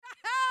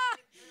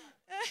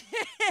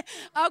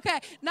Okay,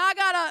 now I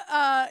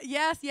gotta,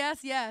 yes, yes,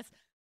 yes.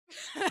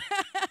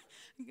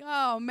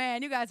 Oh,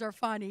 man, you guys are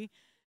funny.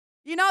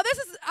 You know, this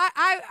is,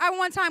 I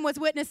one time was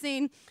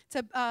witnessing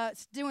to,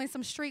 doing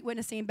some street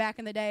witnessing back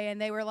in the day,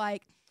 and they were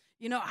like,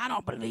 I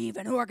don't believe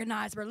in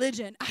organized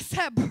religion. I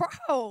said,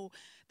 bro,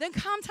 then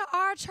come to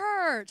our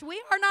church.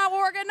 We are not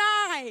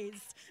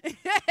organized.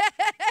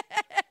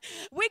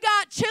 We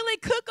got chili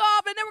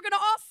cook-off, and then we're going to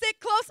all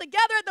sit close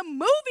together at the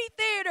movie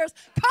theaters.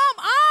 Come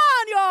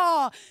on,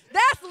 y'all.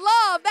 That's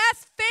love.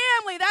 That's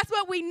family. That's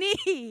what we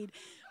need.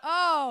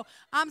 Oh,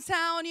 I'm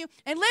telling you.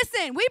 And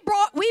listen, we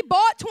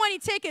bought 20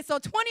 tickets, so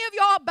 20 of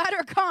y'all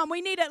better come. We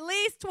need at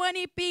least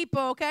 20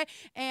 people, okay?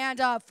 And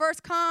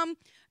first come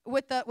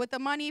with the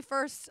money,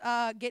 first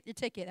get your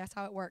ticket. That's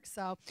how it works.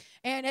 So,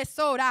 and it's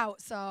sold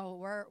out, so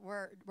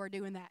we're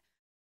doing that.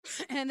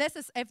 And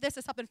if this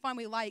is something fun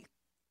we like,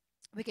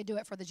 we could do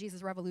it for the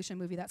Jesus Revolution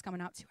movie that's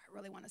coming out too. I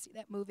really want to see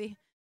that movie.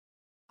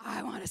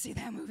 I want to see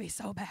that movie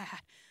so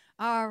bad.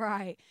 All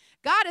right.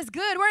 God is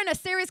good. We're in a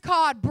series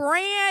called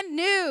Brand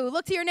New.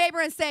 Look to your neighbor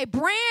and say,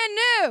 brand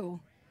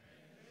new.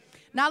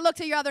 Now look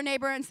to your other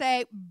neighbor and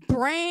say,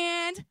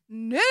 brand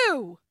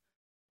new.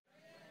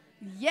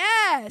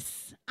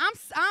 Yes. I'm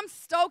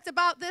stoked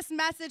about this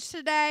message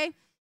today.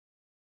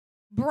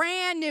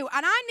 Brand new.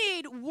 And I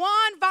need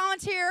one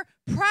volunteer,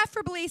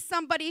 preferably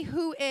somebody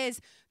who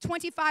is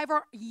 25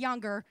 or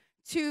younger,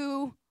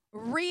 to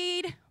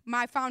read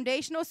my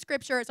foundational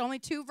scripture. It's only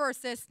 2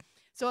 verses.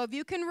 So if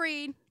you can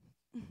read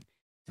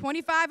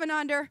 25 and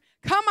under,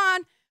 come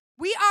on.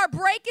 We are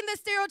breaking the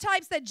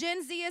stereotypes that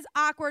Gen Z is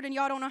awkward and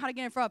y'all don't know how to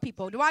get in front of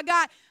people. Do I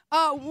got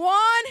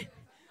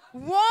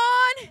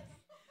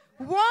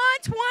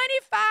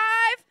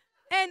 125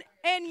 and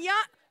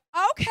young?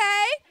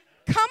 Okay,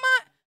 come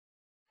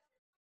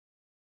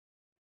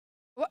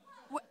on.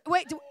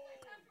 Wait,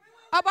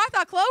 I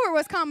thought Clover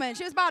was coming.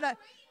 She was about to.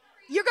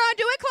 You're going to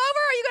do it,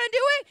 Clover? Are you going to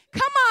do it?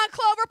 Come on,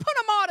 Clover. Put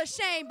them all to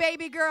shame,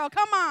 baby girl.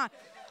 Come on.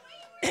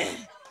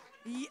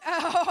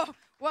 Oh,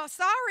 well,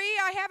 sorry.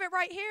 I have it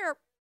right here.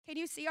 Can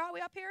you see all the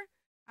way up here?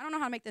 I don't know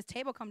how to make this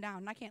table come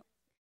down. I can't.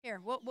 Here.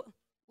 We'll,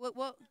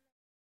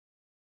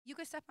 you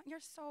can step on.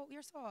 You're so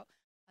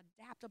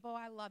adaptable.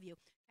 I love you.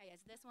 Okay,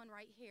 it's this one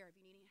right here. If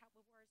you need any help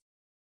with words.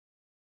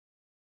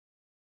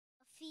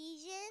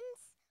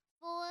 Ephesians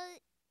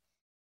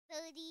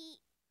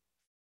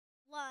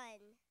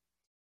 4:31,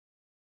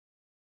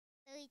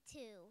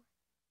 32.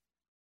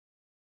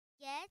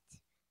 Get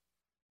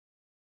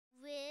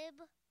rid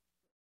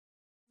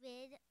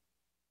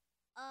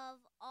of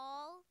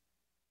all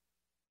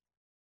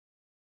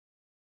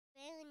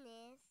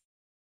bitterness,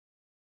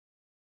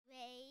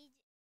 rage,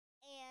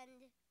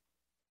 and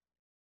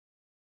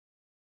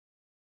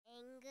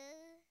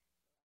anger,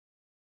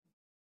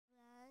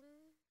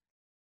 growling,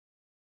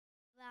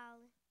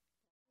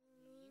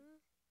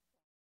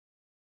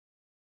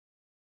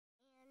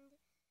 and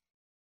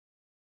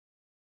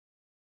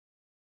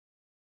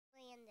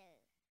slander,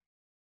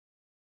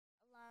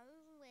 along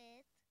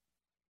with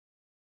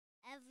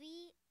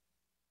every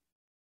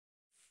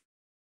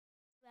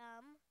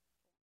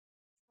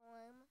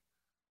form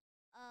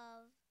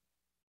of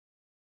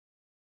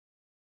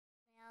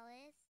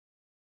malice.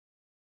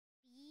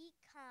 Be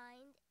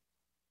kind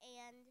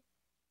and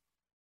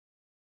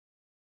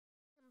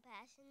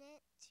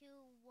compassionate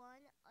to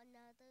one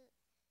another.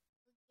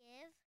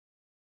 Forgive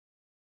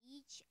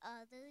each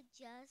other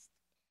just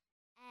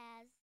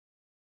as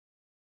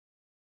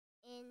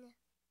in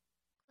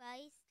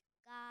Christ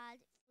God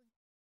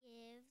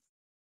forgives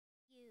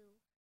you.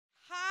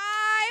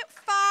 High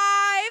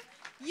five.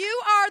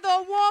 You are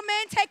the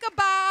woman. Take a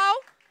bow.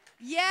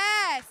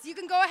 Yes. You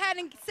can go ahead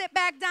and sit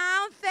back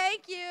down.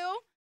 Thank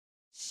you.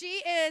 She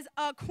is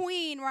a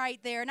queen right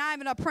there. Not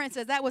even a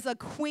princess. That was a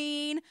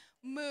queen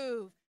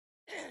move.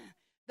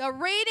 The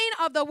reading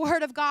of the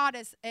Word of God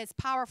is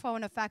powerful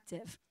and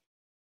effective.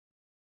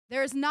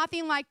 There is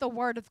nothing like the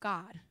Word of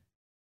God.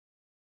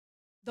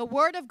 The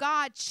Word of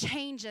God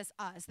changes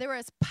us. There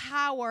is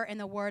power in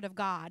the Word of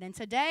God. And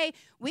today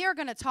we are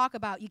going to talk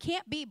about you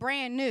can't be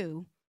brand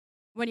new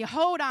when you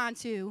hold on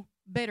to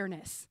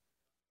bitterness.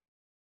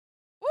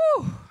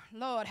 Woo,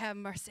 Lord have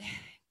mercy.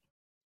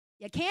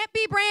 You can't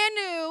be brand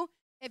new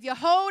if you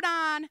hold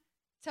on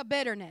to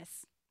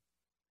bitterness.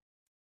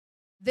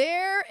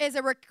 There is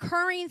a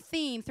recurring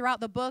theme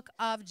throughout the book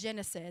of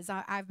Genesis.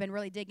 I've been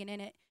really digging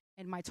in it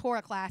in my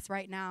Torah class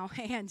right now,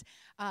 and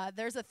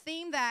there's a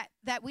theme that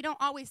we don't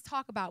always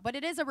talk about, but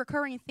it is a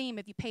recurring theme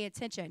if you pay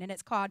attention, and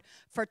it's called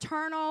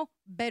fraternal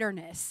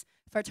bitterness.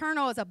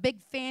 Fraternal is a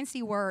big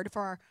fancy word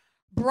for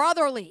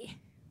brotherly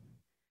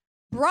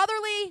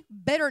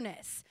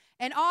bitterness.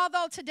 And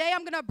although today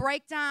I'm going to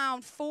break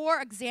down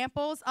 4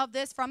 examples of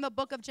this from the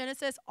book of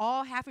Genesis,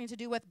 all having to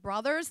do with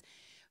brothers,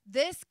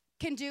 this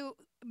can do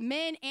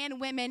men and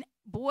women,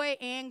 boy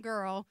and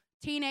girl,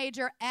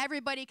 teenager,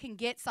 everybody can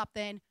get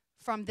something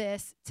from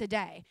this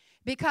today.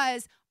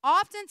 Because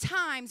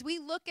oftentimes we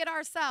look at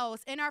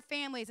ourselves in our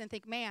families and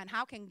think, man,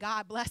 how can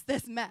God bless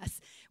this mess?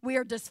 We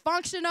are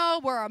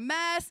dysfunctional. We're a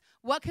mess.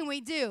 What can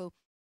we do?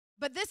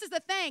 But this is the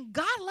thing.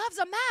 God loves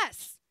a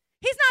mess.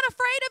 He's not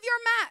afraid of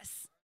your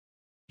mess.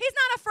 He's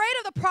not afraid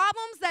of the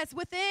problems that's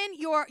within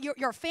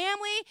your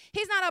family.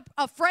 He's not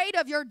afraid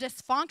of your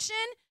dysfunction.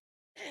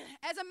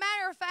 As a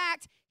matter of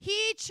fact,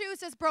 he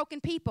chooses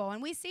broken people.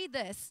 And we see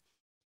this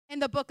in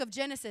the book of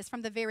Genesis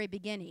from the very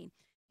beginning.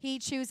 He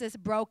chooses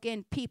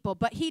broken people,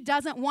 but he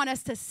doesn't want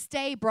us to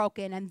stay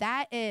broken. And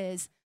that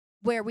is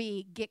where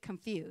we get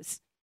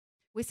confused.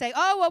 We say,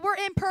 oh, well,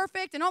 we're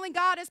imperfect and only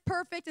God is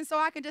perfect, and so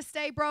I can just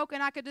stay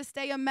broken. I could just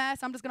stay a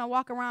mess. I'm just going to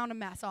walk around a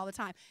mess all the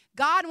time.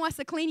 God wants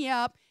to clean you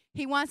up.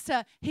 He wants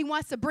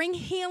to bring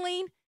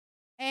healing,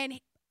 and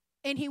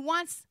he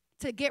wants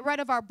to get rid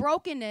of our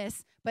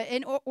brokenness. But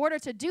in order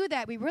to do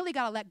that, we really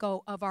got to let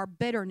go of our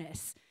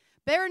bitterness.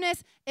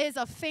 Bitterness is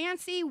a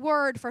fancy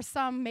word for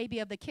some maybe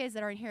of the kids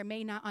that are in here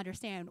may not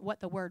understand what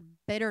the word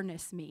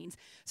bitterness means.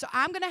 So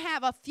I'm going to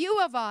have a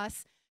few of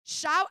us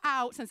shout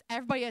out, since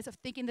everybody is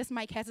thinking this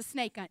mic has a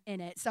snake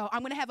in it. So I'm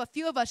going to have a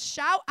few of us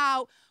shout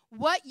out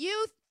what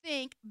you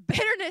think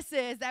bitterness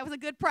is. That was a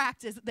good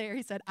practice there.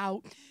 He said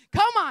out.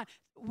 Come on.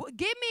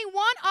 Give me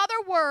one other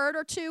word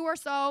or two or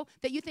so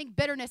that you think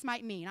bitterness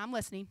might mean. I'm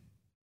listening.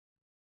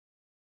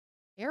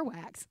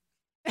 Earwax.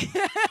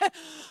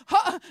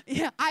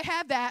 Yeah, I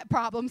have that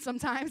problem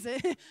sometimes.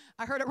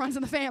 I heard it runs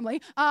in the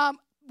family.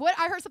 What?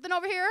 I heard something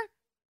over here.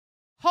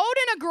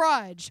 Holding a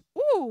grudge.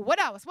 Ooh, what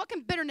else? What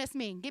can bitterness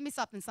mean? Give me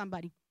something,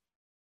 somebody.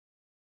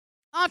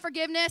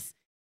 Unforgiveness.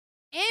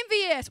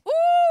 Envious.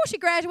 Ooh, she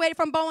graduated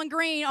from Bowling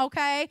Green,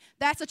 okay?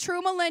 That's a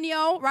true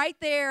millennial right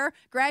there.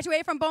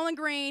 Graduated from Bowling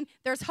Green.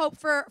 There's hope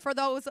for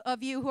those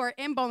of you who are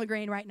in Bowling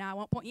Green right now. I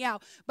won't point you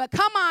out. But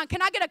come on,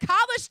 can I get a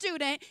college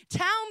student?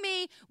 Tell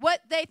me what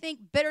they think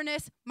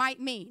bitterness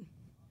might mean.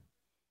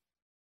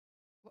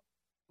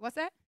 What's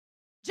that?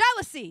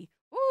 Jealousy.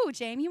 Ooh,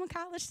 Jamie, you in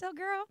college still,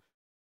 girl?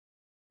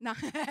 No,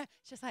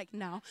 she's like,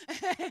 no.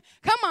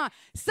 Come on,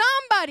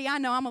 somebody. I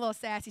know I'm a little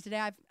sassy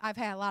today. I've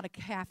had a lot of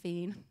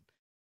caffeine.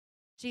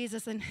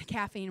 Jesus and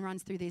caffeine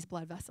runs through these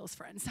blood vessels,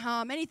 friends.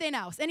 Anything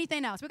else?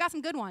 Anything else? We got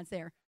some good ones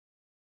there.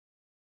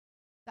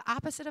 The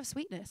opposite of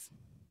sweetness.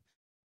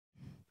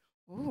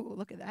 Ooh,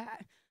 look at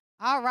that.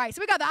 All right,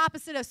 so we got the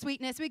opposite of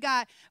sweetness. We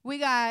got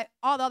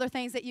all the other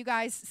things that you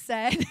guys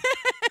said.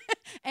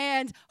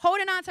 And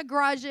holding on to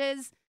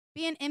grudges,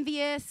 being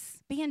envious,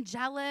 being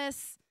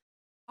jealous.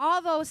 All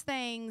those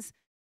things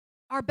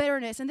are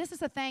bitterness. And this is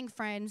the thing,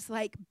 friends.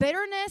 Like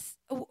bitterness,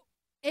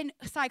 in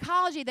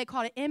psychology, they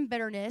call it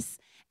embitterness.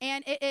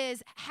 And it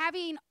is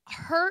having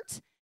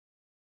hurt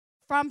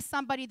from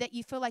somebody that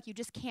you feel like you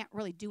just can't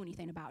really do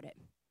anything about it.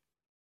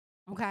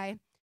 Okay?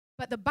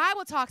 But the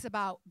Bible talks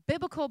about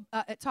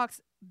it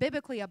talks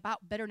biblically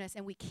about bitterness,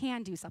 and we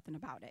can do something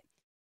about it.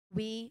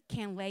 We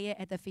can lay it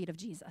at the feet of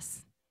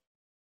Jesus.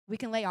 We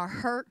can lay our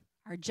hurt,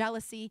 our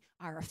jealousy,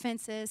 our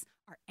offenses,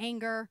 our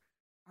anger,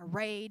 our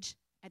rage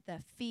at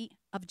the feet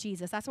of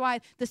Jesus. That's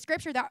why the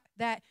scripture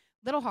that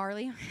little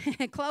Harley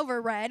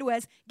Clover read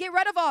was, get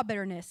rid of all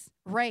bitterness,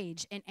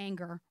 rage, and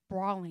anger,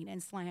 brawling,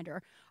 and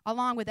slander,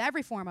 along with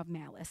every form of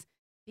malice.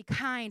 Be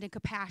kind and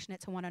compassionate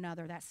to one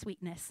another, that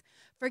sweetness.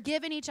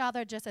 Forgiving each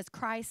other just as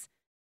Christ,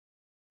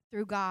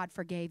 through God,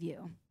 forgave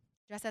you.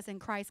 Just as in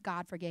Christ,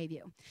 God forgave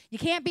you. You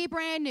can't be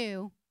brand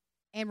new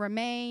and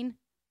remain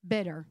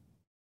bitter,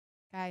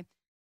 okay?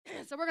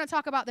 So we're going to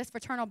talk about this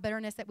fraternal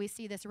bitterness that we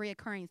see, this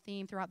reoccurring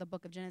theme throughout the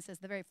book of Genesis.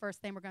 The very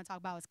first thing we're going to talk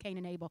about is Cain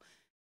and Abel.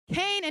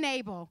 Cain and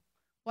Abel.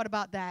 What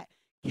about that?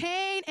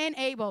 Cain and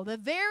Abel, the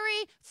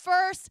very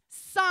first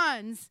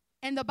sons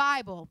in the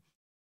Bible,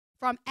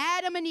 from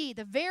Adam and Eve,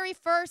 the very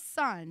first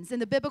sons in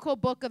the biblical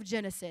book of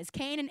Genesis.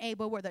 Cain and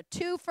Abel were the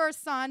two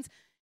first sons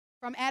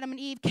from Adam and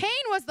Eve. Cain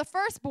was the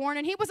firstborn,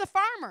 and he was a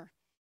farmer.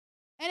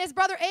 And his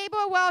brother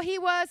Abel, well, he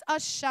was a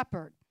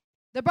shepherd.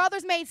 The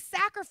brothers made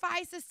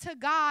sacrifices to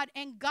God,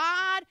 and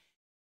God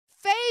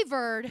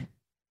favored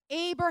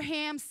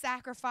Abraham's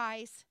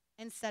sacrifice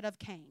instead of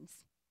Cain's.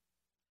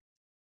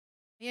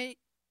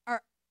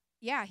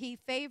 He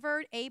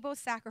favored Abel's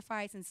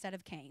sacrifice instead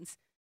of Cain's.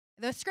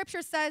 The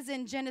scripture says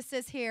in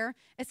Genesis here,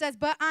 it says,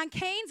 but on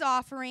Cain's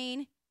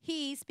offering,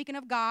 he, speaking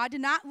of God,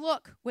 did not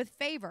look with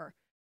favor.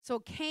 So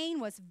Cain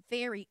was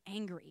very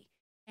angry,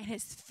 and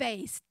his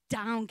face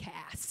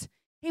downcast.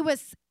 He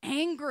was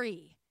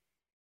angry.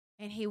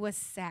 And he was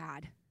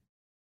sad.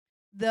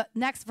 The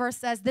next verse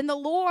says, then the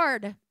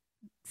Lord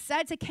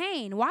said to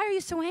Cain, why are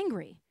you so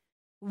angry?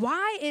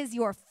 Why is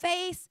your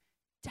face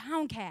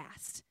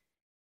downcast?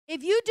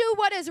 If you do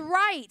what is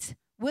right,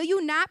 will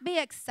you not be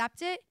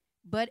accepted?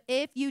 But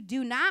if you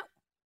do not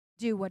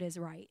do what is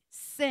right,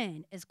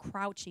 sin is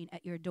crouching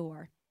at your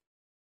door.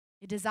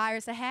 It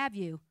desires to have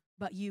you,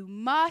 but you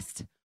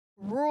must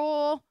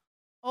rule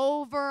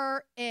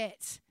over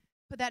it.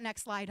 Put that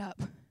next slide up.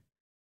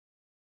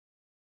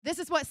 This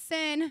is what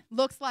sin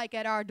looks like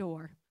at our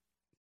door.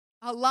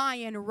 A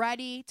lion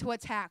ready to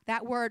attack.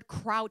 That word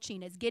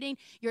crouching is getting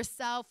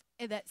yourself,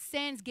 that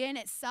sin's getting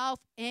itself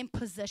in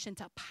position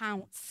to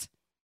pounce,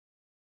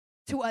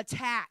 to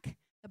attack.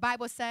 The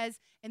Bible says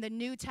in the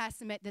New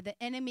Testament that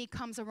the enemy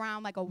comes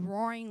around like a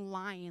roaring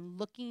lion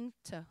looking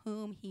to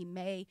whom he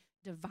may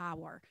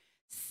devour.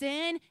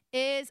 Sin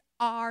is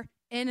our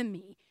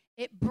enemy.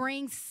 It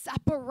brings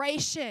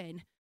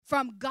separation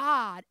from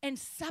God and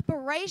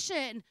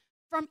separation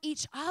from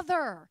each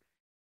other.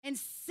 And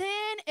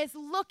sin is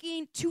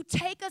looking to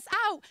take us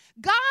out.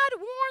 God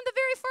warned the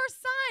very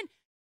first son.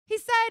 He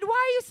said, why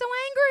are you so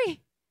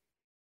angry?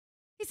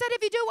 He said,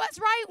 if you do what's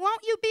right,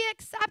 won't you be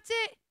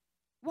accepted?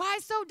 Why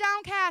so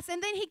downcast?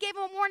 And then he gave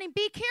him a warning,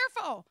 be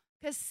careful,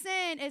 because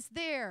sin is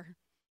there.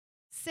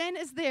 Sin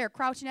is there,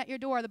 crouching at your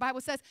door. The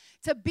Bible says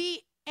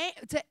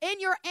in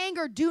your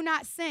anger, do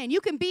not sin.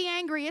 You can be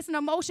angry, it's an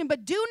emotion,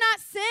 but do not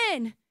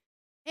sin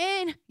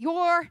in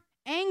your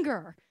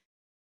anger.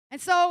 And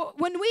so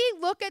when we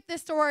look at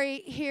this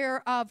story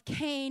here of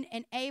Cain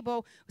and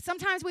Abel,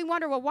 sometimes we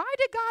wonder, well, why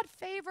did God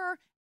favor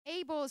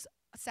Abel's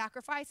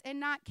sacrifice and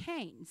not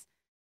Cain's?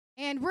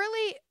 And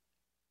really,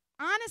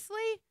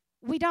 honestly,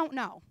 we don't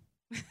know.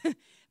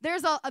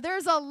 There's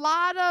a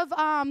lot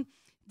of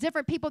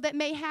different people that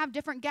may have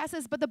different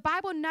guesses, but the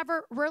Bible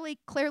never really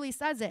clearly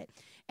says it.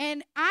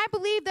 And I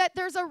believe that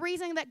there's a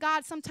reason that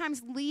God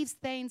sometimes leaves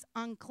things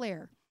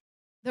unclear.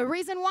 The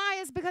reason why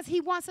is because he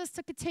wants us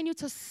to continue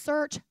to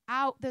search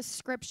out the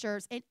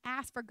scriptures and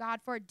ask for God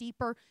for a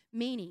deeper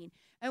meaning.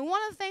 And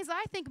one of the things that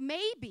I think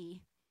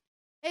maybe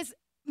it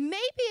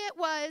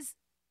was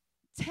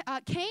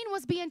Cain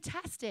was being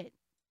tested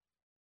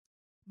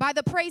by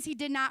the praise he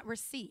did not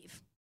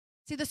receive.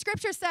 See, the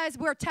scripture says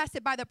we're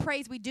tested by the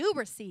praise we do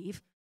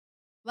receive.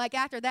 Like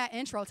after that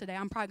intro today,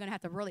 I'm probably going to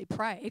have to really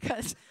pray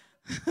because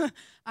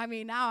I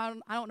mean, now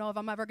I don't know if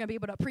I'm ever going to be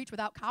able to preach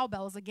without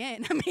cowbells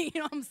again. I mean, you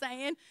know what I'm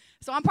saying?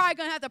 So I'm probably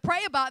going to have to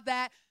pray about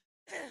that.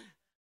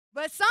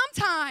 But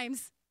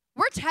sometimes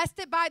we're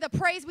tested by the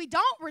praise we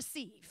don't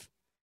receive.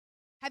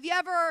 Have you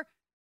ever,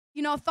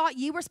 thought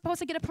you were supposed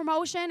to get a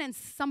promotion and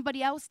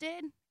somebody else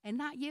did and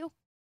not you?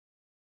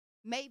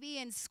 Maybe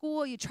in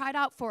school you tried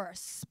out for a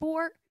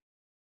sport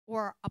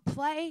or a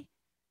play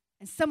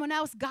and someone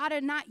else got it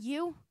and not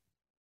you.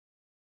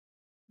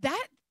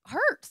 That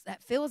hurts.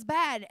 That feels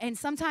bad. And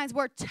sometimes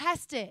we're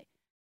tested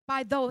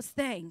by those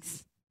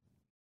things.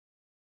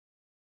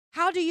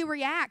 How do you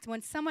react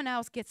when someone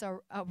else gets a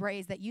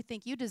raise that you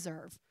think you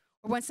deserve?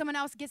 Or when someone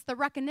else gets the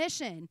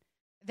recognition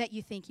that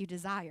you think you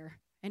desire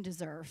and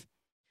deserve?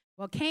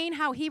 Well, Cain,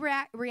 how he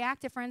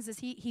reacted, friends, is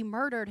he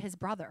murdered his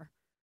brother.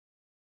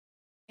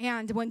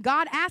 And when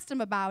God asked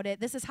him about it,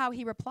 this is how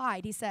he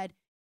replied. He said,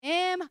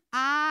 am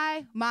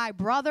I my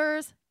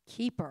brother's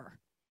keeper?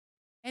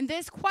 In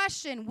this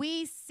question,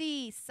 we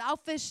see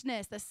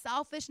selfishness, the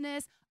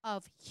selfishness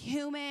of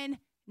human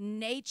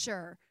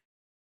nature.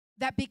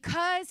 That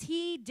because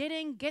he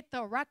didn't get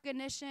the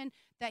recognition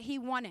that he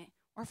wanted,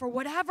 or for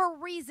whatever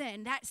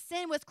reason, that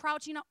sin was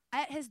crouching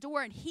at his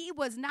door and he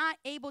was not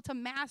able to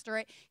master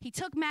it, he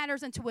took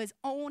matters into his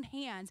own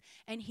hands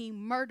and he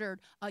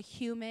murdered a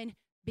human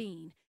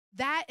being.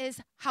 That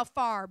is how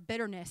far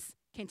bitterness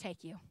can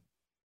take you.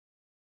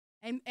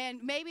 And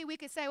maybe we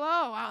could say,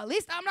 well, at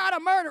least I'm not a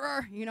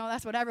murderer.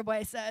 That's what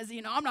everybody says.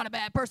 I'm not a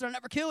bad person. I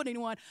never killed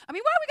anyone. I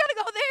mean, why do we got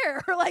to go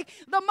there? Like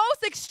the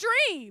most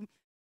extreme.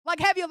 Like,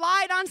 have you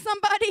lied on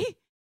somebody?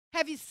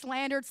 Have you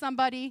slandered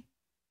somebody?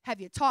 Have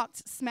you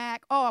talked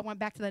smack? Oh, I went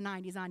back to the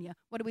 90s on you.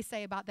 What do we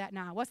say about that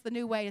now? What's the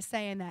new way of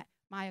saying that?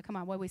 Maya, come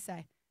on, what do we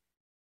say?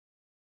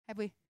 Have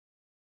we?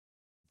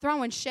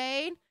 Throwing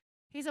shade?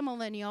 He's a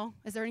millennial.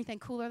 Is there anything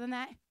cooler than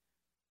that?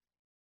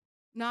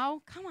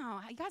 No? Come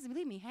on. You guys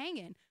leave me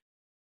hanging.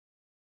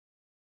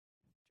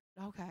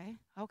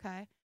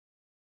 Okay.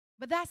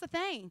 But that's the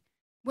thing.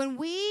 When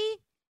we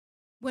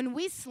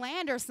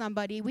slander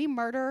somebody, we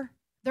murder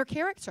their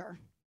character.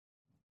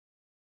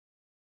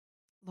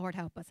 Lord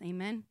help us.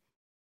 Amen.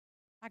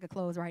 I could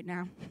close right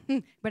now,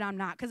 but I'm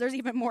not, because there's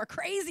even more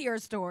crazier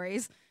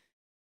stories.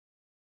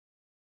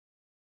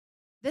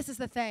 This is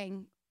the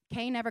thing.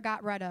 Cain never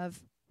got rid of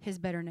his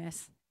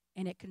bitterness,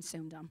 and it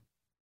consumed him.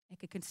 It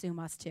could consume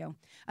us too.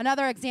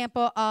 Another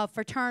example of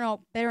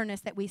fraternal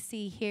bitterness that we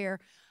see here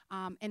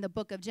in the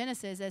book of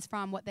Genesis is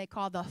from what they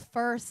call the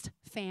first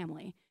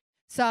family.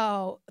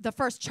 So the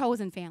first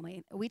chosen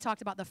family. We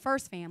talked about the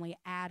first family,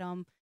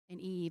 Adam and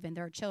Eve and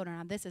their children.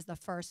 Now, this is the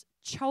first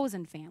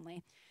chosen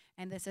family.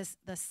 And this is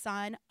the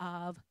son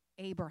of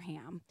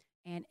Abraham.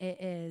 And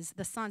it is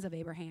the sons of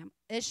Abraham,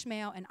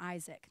 Ishmael and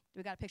Isaac. Do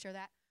we got a picture of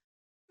that?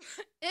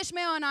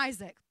 Ishmael and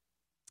Isaac.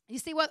 You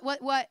see what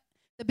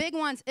the big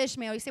one's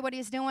Ishmael. You see what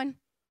he's doing?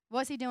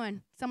 What's he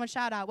doing? Someone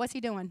shout out. What's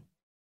he doing?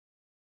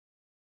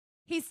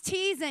 He's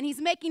teasing. He's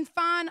making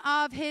fun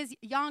of his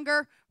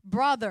younger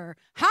brother.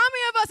 How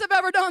many of us have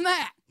ever done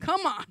that?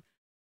 Come on.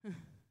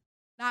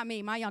 Not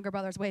me. My younger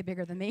brother's way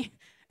bigger than me.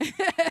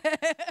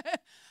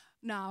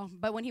 No,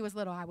 but when he was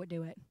little, I would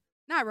do it.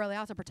 Not really. I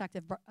was a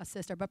protective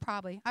sister, but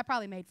I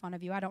probably made fun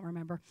of you. I don't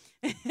remember.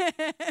 But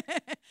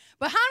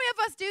how many of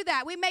us do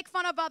that? We make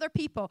fun of other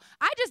people.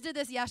 I just did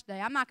this yesterday.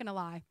 I'm not going to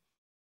lie.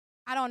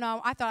 I don't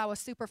know. I thought I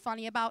was super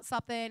funny about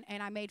something,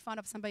 and I made fun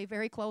of somebody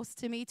very close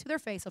to me, to their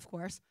face, of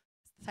course.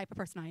 It's the type of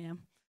person I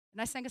am.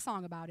 And I sang a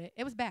song about it.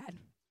 It was bad.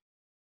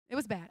 It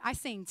was bad. I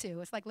sing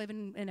too. It's like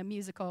living in a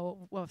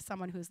musical with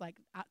someone who's like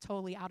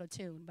totally out of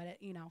tune. But,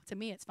 to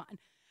me, it's fun.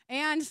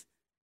 And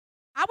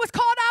I was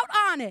called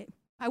out on it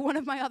by one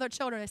of my other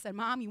children. They said,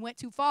 Mom, you went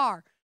too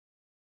far.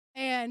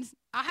 And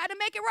I had to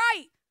make it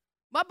right.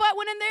 My butt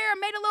went in there and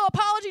made a little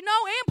apology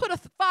note and put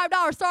a $5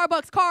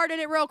 Starbucks card in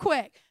it real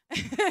quick.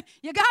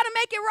 You got to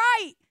make it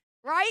right.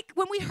 Right?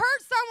 When we hurt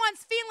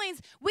someone's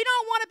feelings, we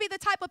don't want to be the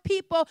type of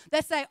people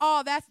that say,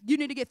 oh, you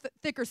need to get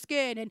thicker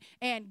skin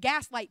and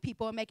gaslight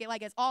people and make it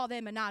like it's all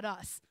them and not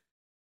us.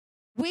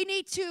 We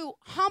need to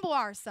humble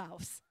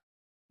ourselves.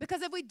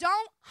 Because if we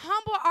don't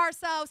humble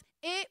ourselves,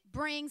 it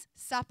brings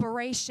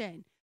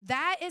separation.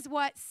 That is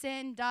what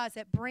sin does.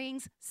 It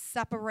brings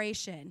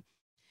separation.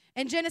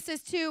 In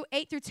Genesis 2,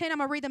 8 through 10, I'm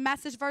going to read the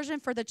Message version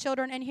for the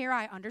children in here.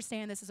 I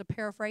understand this is a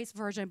paraphrase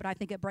version, but I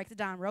think it breaks it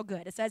down real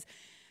good. It says,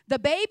 the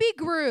baby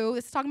grew,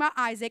 this is talking about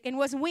Isaac, and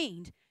was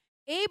weaned.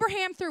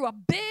 Abraham threw a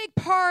big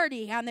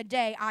party on the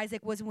day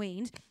Isaac was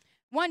weaned.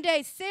 One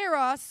day,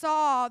 Sarah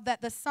saw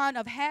that the son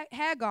of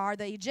Hagar,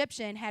 the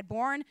Egyptian, had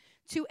born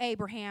to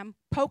Abraham,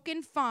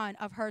 poking fun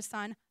of her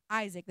son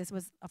Isaac. This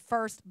was a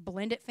first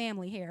blended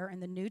family here in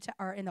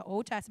the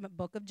Old Testament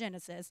book of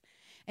Genesis.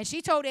 And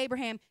she told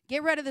Abraham,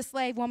 get rid of the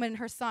slave woman and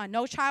her son.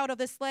 No child of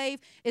this slave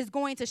is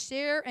going to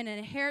share an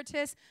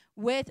inheritance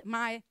with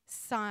my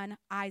son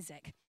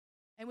Isaac.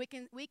 And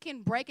we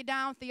can break it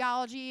down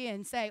theology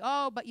and say,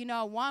 oh, but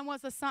one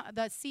was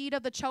the seed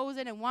of the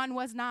chosen and one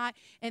was not,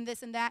 and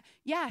this and that.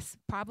 Yes,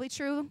 probably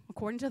true.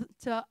 According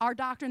to our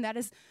doctrine, that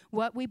is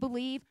what we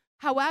believe.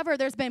 However,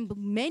 there's been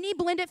many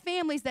blended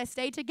families that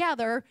stay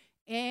together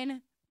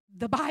in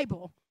the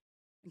Bible,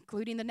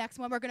 including the next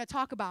one we're going to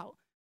talk about.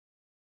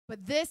 But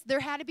there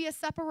had to be a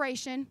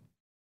separation,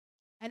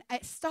 and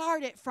it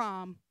started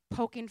from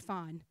poking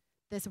fun,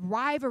 this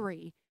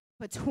rivalry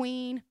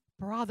between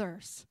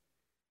brothers.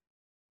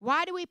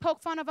 Why do we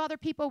poke fun of other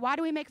people? Why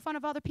do we make fun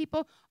of other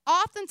people?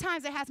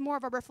 Oftentimes, it has more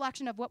of a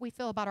reflection of what we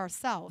feel about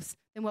ourselves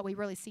than what we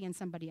really see in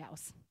somebody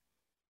else,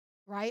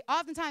 right?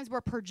 Oftentimes, we're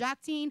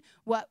projecting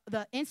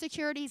the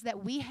insecurities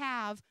that we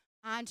have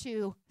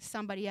onto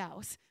somebody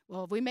else.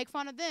 Well, if we make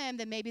fun of them,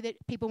 then maybe that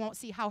people won't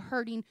see how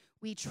hurting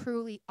we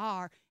truly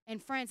are.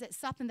 And friends, it's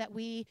something that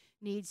we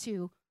need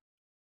to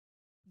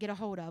get a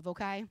hold of,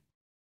 okay?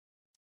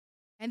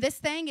 And this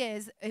thing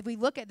is, if we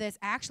look at this,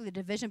 actually the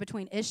division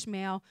between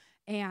Ishmael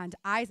and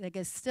Isaac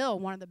is still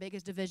one of the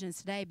biggest divisions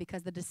today,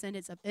 because the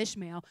descendants of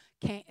Ishmael,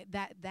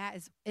 that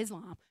is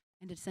Islam.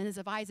 And the descendants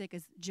of Isaac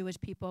is Jewish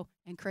people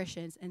and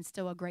Christians, and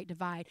still a great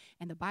divide.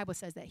 And the Bible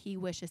says that he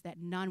wishes that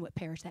none would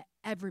perish, that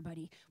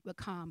everybody would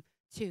come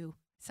to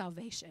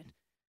salvation.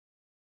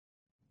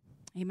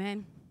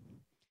 Amen.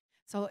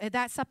 So if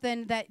that's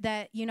something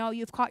that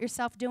you've caught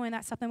yourself doing,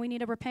 that's something we need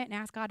to repent and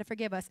ask God to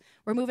forgive us.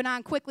 We're moving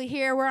on quickly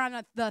here. We're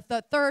on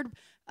the third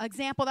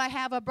example that I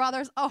have of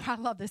brothers. Oh, I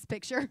love this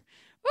picture.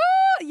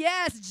 Woo,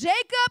 yes,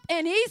 Jacob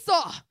and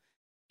Esau.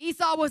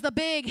 Esau was the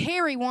big,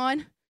 hairy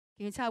one.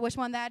 Can you tell which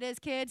one that is,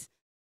 kids?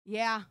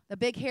 Yeah, the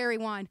big, hairy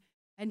one.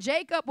 And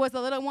Jacob was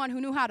the little one who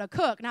knew how to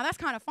cook. Now, that's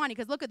kind of funny,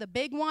 because look at the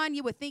big one.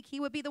 You would think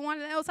he would be the one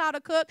that knows how to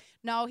cook.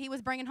 No, he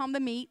was bringing home the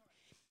meat.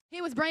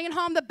 He was bringing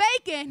home the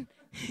bacon.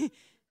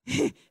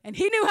 And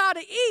he knew how to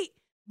eat,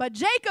 but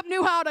Jacob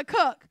knew how to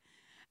cook.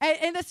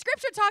 And the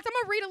scripture talks, I'm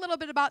going to read a little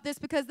bit about this,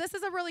 because this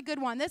is a really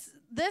good one. This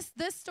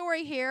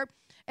story here,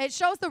 it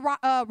shows the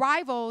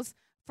rivals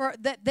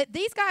that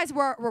these guys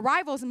were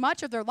rivals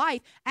much of their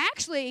life.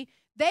 Actually,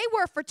 they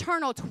were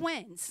fraternal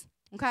twins,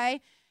 okay?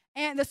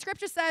 And the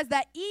scripture says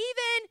that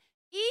even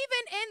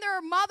in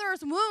their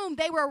mother's womb,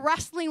 they were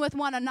wrestling with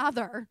one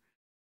another,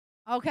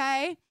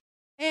 okay?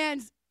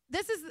 And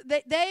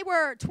they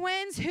were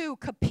twins who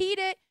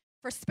competed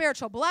for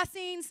spiritual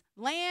blessings,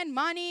 land,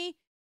 money,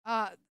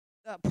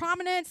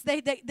 prominence.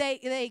 They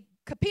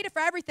competed for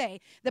everything.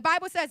 The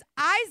Bible says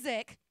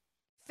Isaac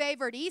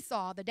favored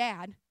Esau, the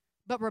dad,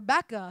 but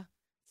Rebekah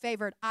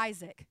favored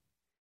Isaac.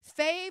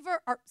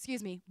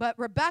 But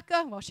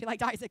Rebekah, well, she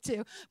liked Isaac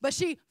too, but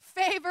she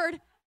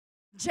favored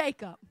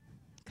Jacob,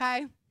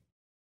 okay?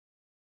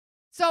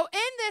 So in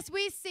this,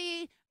 we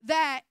see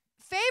that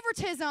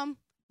favoritism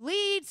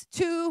leads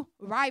to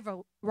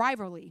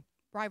rivalry.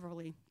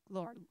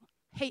 Lord,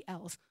 hate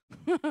L's.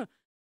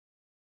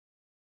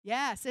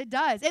 Yes, it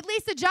does. It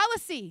leads to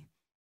jealousy.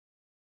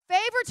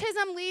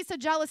 Favoritism leads to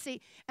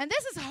jealousy. And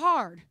this is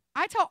hard.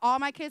 I tell all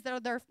my kids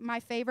that they're my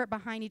favorite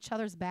behind each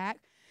other's back,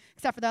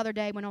 except for the other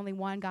day when only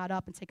one got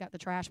up and took out the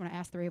trash when I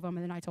asked 3 of them,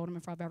 and then I told him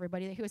in front of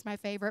everybody that he was my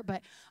favorite.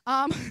 But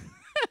and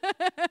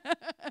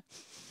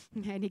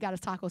he got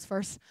his tacos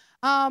first.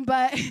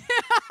 But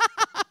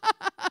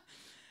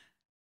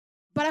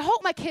I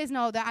hope my kids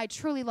know that I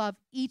truly love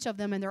each of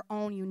them in their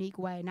own unique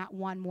way, not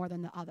one more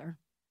than the other.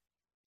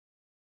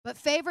 But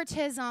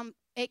favoritism,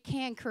 it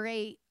can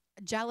create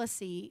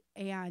jealousy,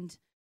 and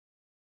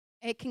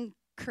it can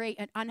create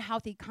an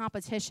unhealthy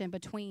competition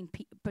between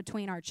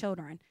our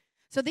children.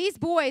 So these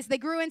boys, they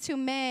grew into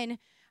men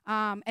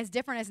as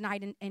different as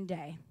night and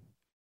day.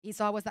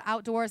 Esau was the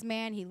outdoors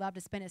man. He loved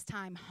to spend his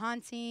time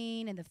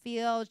hunting in the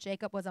fields.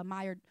 Jacob was a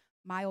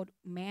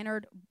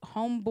mild-mannered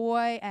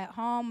homeboy at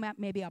home,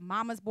 maybe a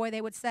mama's boy,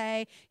 they would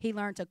say. He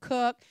learned to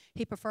cook.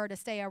 He preferred to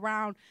stay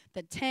around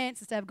the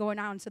tents instead of going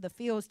out into the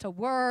fields to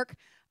work.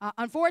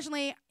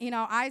 Unfortunately,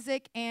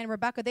 Isaac and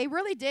Rebekah, they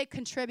really did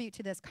contribute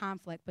to this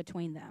conflict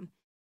between them.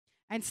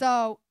 And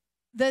so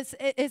this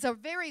is a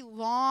very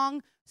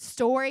long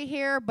story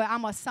here, but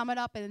I'm going to sum it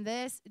up in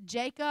this.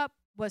 Jacob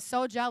was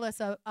so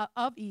jealous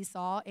of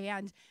Esau,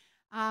 and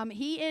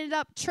he ended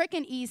up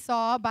tricking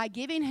Esau by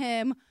giving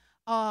him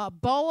a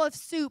bowl of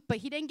soup, but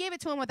he didn't give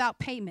it to him without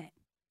payment.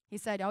 He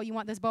said, oh, you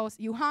want this bowl?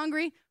 You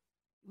hungry?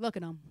 Look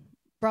at him.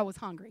 Bro was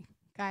hungry,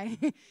 okay?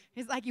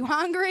 He's like, you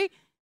hungry?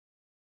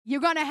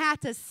 You're going to have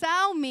to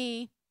sell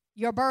me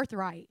your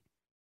birthright.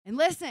 And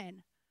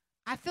listen,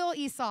 I feel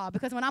Esau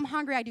because when I'm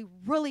hungry, I do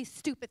really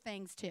stupid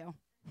things too.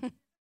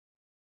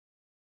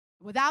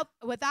 Without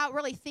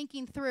really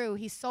thinking through,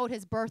 he sold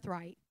his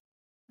birthright.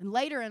 And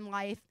later in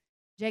life,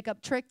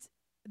 Jacob tricked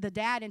the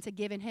dad into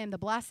giving him the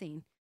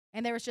blessing.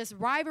 And there was just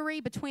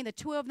rivalry between the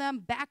two of them,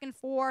 back and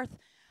forth.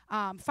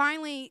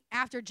 Finally,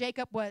 after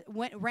Jacob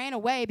ran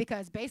away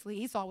because basically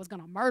Esau was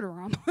going to murder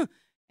him,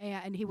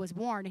 and he was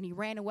warned, and he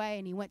ran away,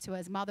 and he went to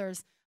his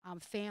mother's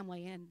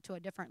family and to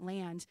a different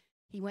land.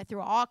 He went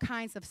through all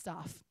kinds of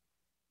stuff.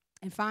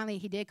 And finally,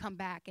 he did come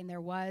back, and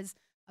there was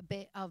a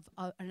bit of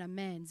an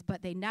amends,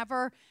 but they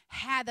never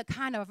had the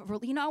kind of,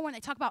 when they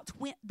talk about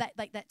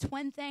that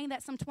twin thing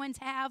that some twins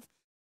have,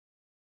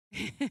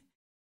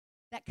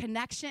 that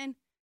connection,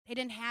 they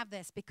didn't have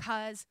this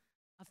because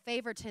of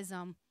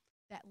favoritism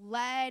that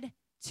led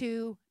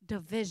to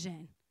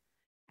division.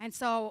 And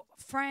so,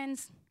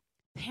 friends,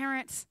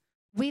 parents,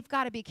 we've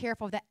got to be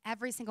careful that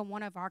every single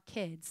one of our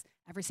kids,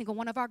 every single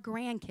one of our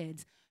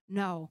grandkids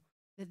know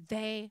that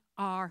they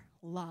are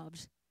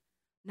loved.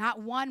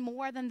 Not one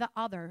more than the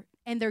other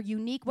in their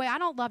unique way. I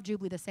don't love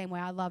Jubilee the same way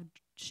I love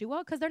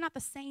Shua because they're not the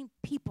same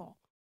people.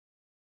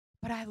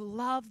 But I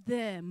love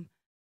them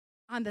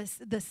on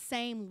the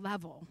same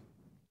level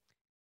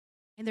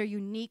in their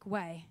unique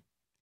way.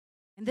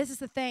 And this is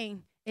the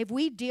thing. If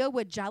we deal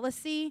with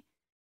jealousy,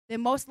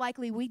 then most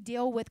likely we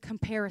deal with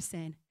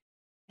comparison.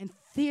 And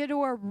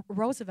Theodore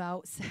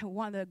Roosevelt said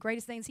one of the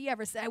greatest things he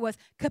ever said was,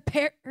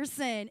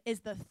 comparison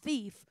is the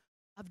thief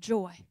of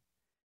joy.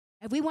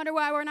 If we wonder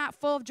why we're not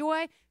full of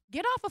joy,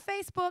 get off of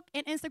Facebook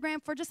and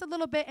Instagram for just a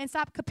little bit and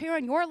stop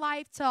comparing your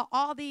life to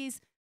all these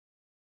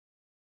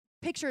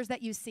pictures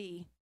that you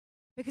see.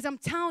 Because I'm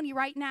telling you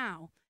right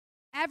now,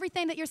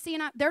 everything that you're seeing,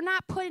 they're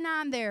not putting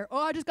on there,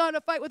 oh, I just got in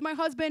a fight with my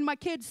husband, my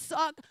kids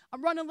suck,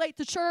 I'm running late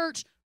to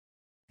church.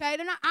 Okay,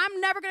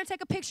 I'm never going to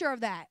take a picture of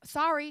that.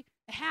 Sorry,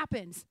 it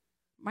happens.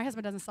 My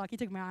husband doesn't suck. He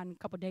took me on a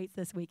couple dates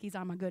this week. He's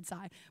on my good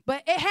side.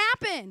 But it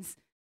happens.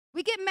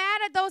 We get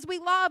mad at those we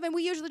love, and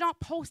we usually don't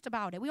post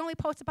about it. We only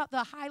post about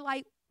the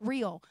highlight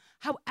reel.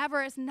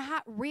 However, it's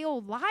not real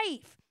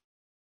life.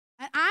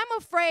 And I'm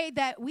afraid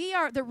that we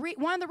are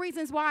one of the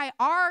reasons why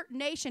our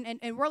nation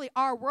and really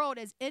our world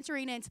is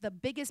entering into the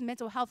biggest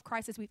mental health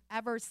crisis we've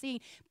ever seen.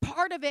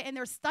 Part of it, and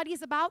there's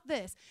studies about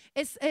this,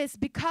 is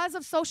because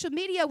of social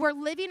media. We're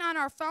living on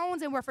our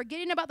phones, and we're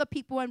forgetting about the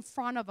people in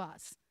front of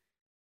us.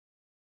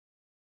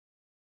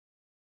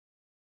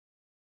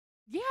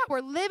 Yeah,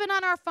 we're living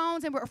on our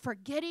phones and we're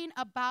forgetting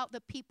about the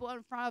people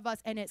in front of us,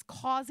 and it's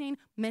causing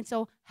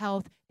mental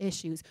health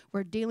issues.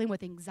 We're dealing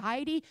with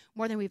anxiety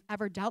more than we've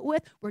ever dealt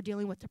with. We're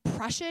dealing with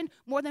depression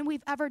more than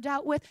we've ever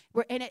dealt with.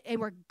 We're in it, and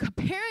we're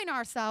comparing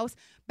ourselves.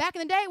 Back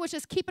in the day, it was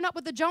just keeping up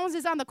with the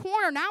Joneses on the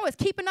corner. Now it's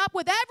keeping up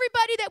with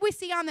everybody that we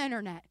see on the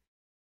internet.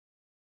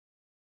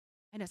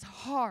 And it's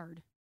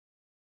hard.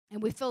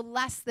 And we feel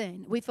less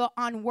than. We feel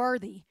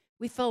unworthy.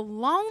 We feel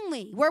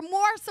lonely. We're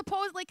more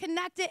supposedly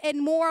connected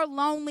and more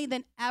lonely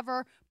than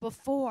ever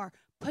before.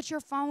 Put your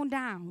phone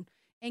down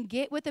and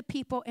get with the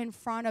people in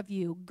front of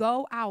you.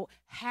 Go out.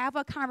 Have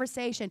a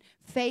conversation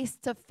face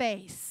to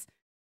face.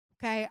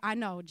 Okay? I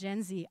know,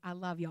 Gen Z, I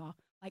love y'all.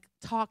 Like,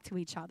 talk to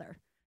each other.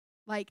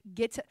 Like,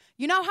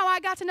 you know how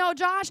I got to know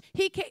Josh?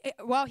 He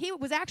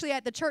was actually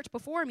at the church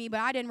before me, but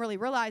I didn't really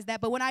realize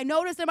that. But when I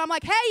noticed him, I'm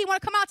like, hey, you want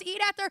to come out to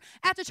eat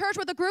after church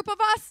with a group of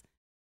us?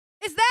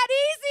 It's that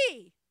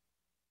easy.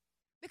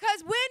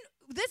 Because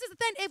this is the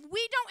thing, if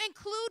we don't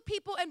include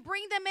people and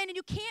bring them in, and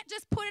you can't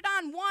just put it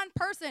on one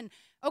person,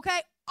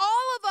 okay?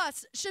 All of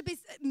us should be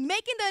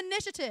making the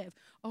initiative.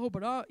 Oh,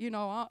 but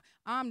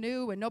I'm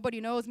new and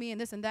nobody knows me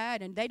and this and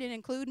that, and they didn't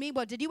include me.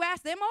 Well, did you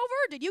ask them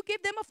over? Did you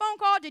give them a phone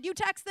call? Did you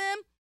text them?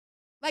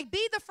 Like,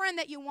 be the friend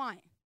that you want.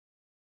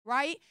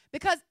 Right?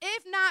 Because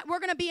if not, we're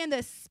going to be in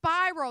this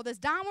spiral, this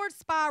downward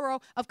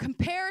spiral of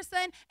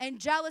comparison and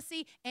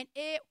jealousy, and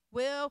it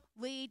will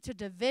lead to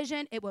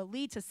division. It will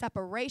lead to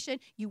separation.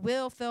 You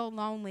will feel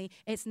lonely.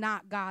 It's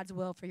not God's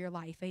will for your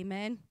life.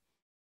 Amen?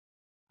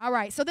 All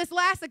right, so this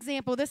last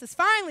example, this is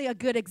finally a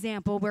good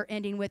example we're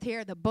ending with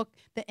here, the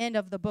end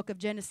of the book of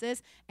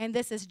Genesis, and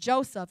this is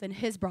Joseph and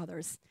his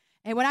brothers.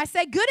 And when I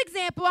say good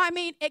example, I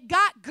mean it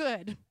got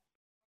good.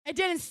 It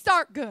didn't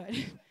start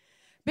good.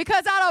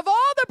 Because out of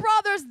all the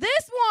brothers,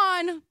 this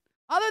one,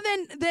 Other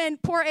than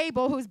poor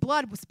Abel, whose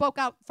blood spoke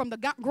out from the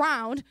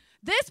ground,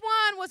 this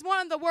one was one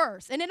of the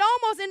worst. And it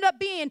almost ended up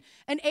being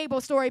an Abel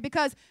story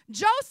because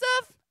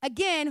Joseph,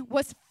 again,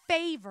 was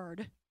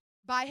favored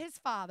by his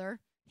father.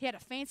 He had a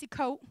fancy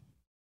coat.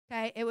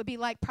 Okay, it would be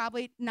like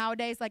probably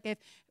nowadays, like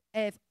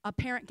if a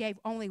parent gave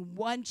only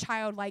one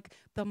child like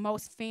the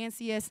most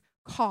fanciest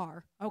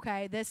car.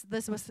 Okay, this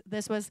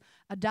was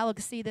a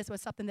delicacy. This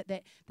was something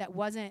that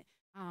wasn't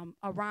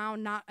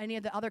around. Not any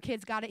of the other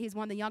kids got it. He's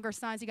one of the younger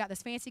sons. He got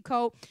this fancy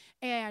coat,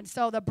 and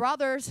so the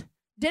brothers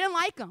didn't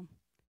like him.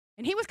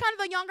 And he was kind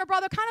of a younger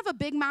brother, kind of a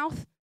big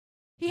mouth.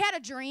 He had a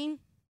dream,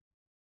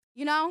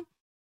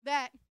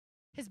 that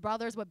his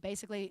brothers would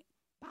basically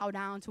bow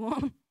down to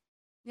him.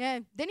 Yeah.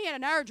 Then he had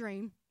another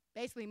dream,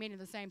 basically meaning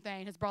the same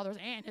thing. His brothers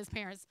and his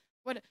parents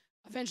would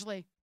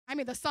eventually,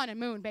 the sun and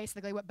moon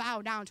basically would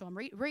bow down to him.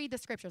 Read the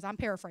scriptures. I'm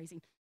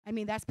paraphrasing.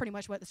 That's pretty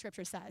much what the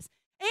scripture says.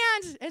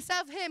 And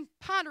instead of him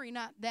pondering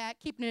that,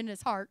 keeping it in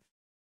his heart,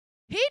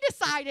 he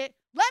decided,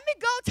 let me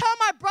go tell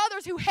my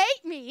brothers who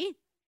hate me,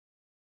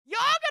 y'all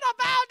gonna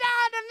bow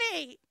down to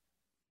me.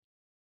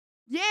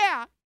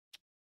 Yeah.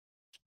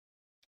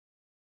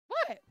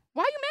 What?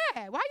 Why are you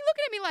mad? Why are you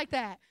looking at me like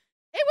that?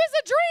 It was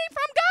a dream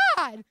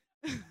from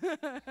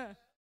God.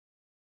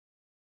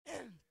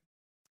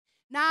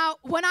 Now,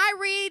 when I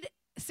read,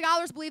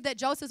 scholars believe that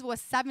Joseph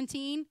was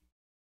 17.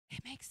 It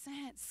makes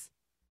sense,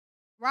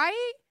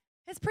 right?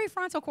 His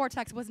prefrontal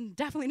cortex was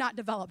definitely not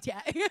developed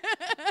yet.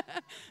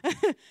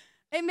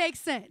 It makes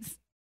sense.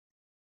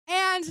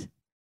 And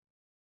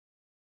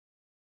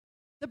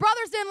the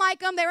brothers didn't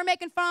like him. They were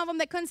making fun of him.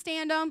 They couldn't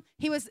stand him.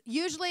 He was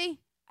usually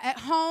at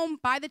home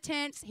by the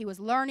tents. He was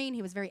learning.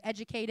 He was very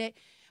educated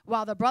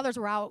while the brothers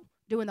were out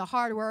doing the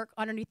hard work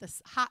underneath the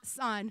hot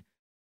sun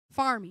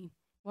farming.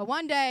 Well,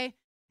 one day,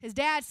 his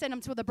dad sent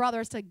him to the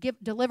brothers to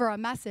deliver a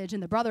message,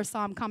 and the brothers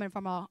saw him coming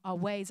from a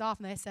ways off,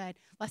 and they said,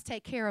 let's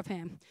take care of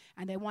him.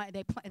 And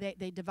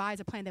they devised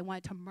a plan. They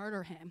wanted to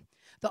murder him.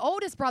 The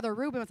oldest brother,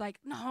 Reuben, was like,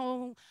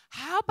 no,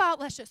 how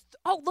about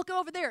look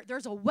over there.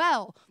 There's a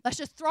well. Let's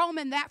just throw him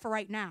in that for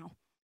right now.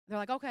 They're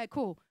like, okay,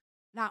 cool.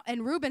 Now,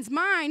 in Reuben's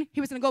mind, he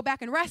was going to go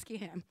back and rescue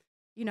him,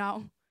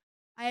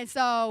 And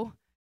so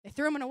they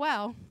threw him in a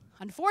well.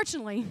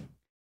 Unfortunately,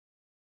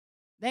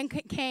 then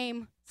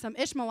came some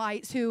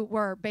Ishmaelites who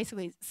were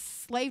basically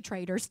slave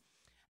traders,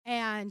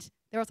 and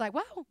they was like,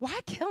 well, why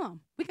kill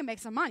him? We can make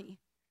some money.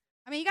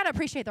 You got to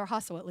appreciate their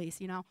hustle at least,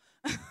 They're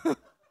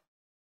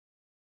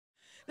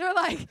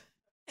like,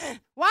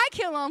 why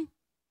kill him?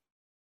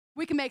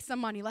 We can make some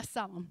money. Let's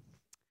sell him.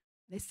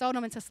 They sold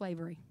him into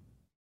slavery.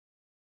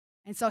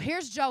 And so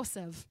here's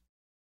Joseph.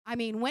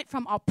 Went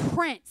from a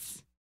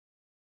prince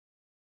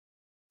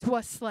to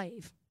a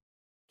slave.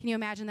 Can you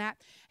imagine that?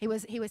 He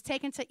was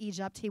taken to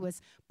Egypt. He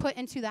was put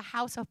into the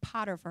house of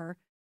Potiphar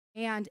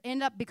and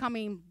ended up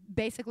becoming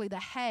basically the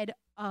head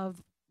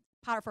of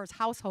Potiphar's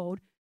household.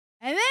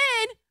 And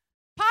then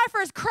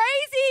Potiphar's crazy,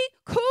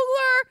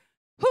 cooler,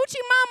 hoochie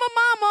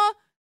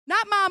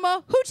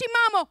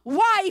mama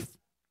wife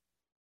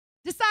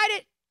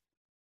decided,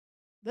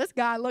 this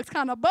guy looks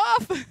kind of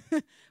buff,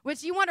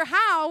 which you wonder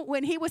how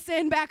when he was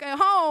sitting back at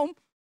home,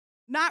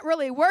 not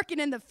really working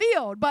in the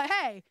field. But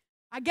hey,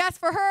 I guess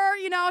for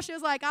her, she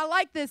was like, I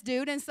like this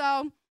dude. And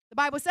so the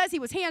Bible says he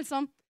was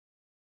handsome.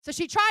 So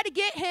she tried to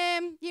get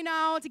him,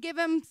 to give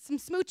him some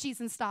smoochies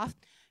and stuff.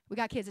 We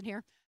got kids in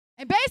here.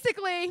 And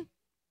basically,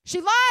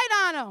 she lied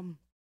on him.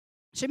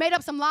 She made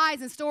up some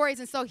lies and stories.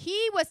 And so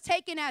he was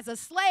taken as a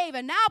slave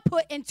and now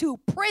put into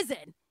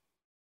prison.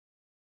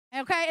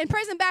 Okay, and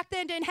prison back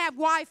then didn't have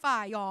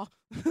Wi-Fi, y'all,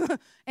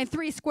 and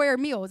 3 square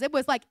meals. It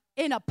was like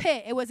in a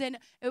pit. It was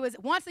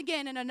once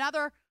again in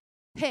another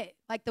pit,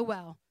 like the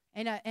well.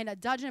 In a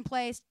dungeon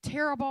place,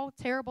 terrible.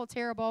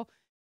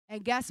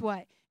 And guess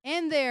what?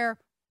 In there,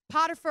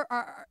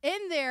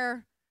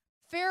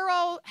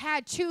 Pharaoh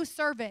had 2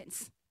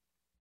 servants.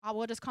 I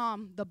will just call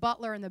them the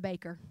butler and the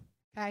baker,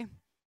 okay?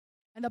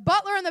 And the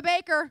butler and the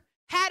baker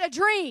had a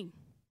dream.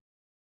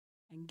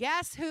 And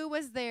guess who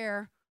was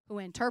there who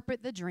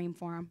interpreted the dream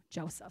for him?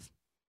 Joseph.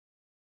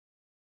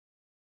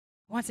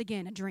 Once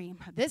again, a dream.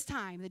 This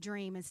time, the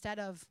dream, instead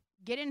of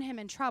getting him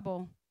in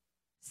trouble,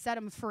 set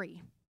him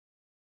free.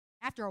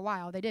 After a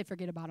while, they did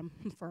forget about him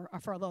for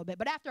a little bit.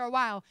 But after a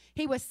while,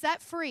 he was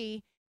set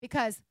free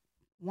because,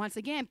 once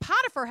again,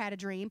 Potiphar had a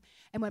dream.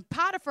 And when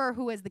Potiphar,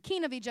 who is the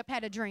king of Egypt,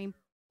 had a dream,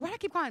 why do I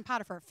keep calling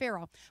Potiphar?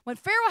 Pharaoh. When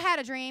Pharaoh had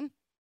a dream,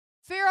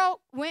 Pharaoh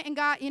went and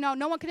got,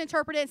 no one could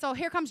interpret it. And so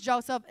here comes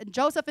Joseph. And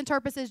Joseph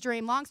interprets his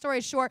dream. Long story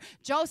short,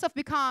 Joseph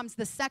becomes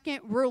the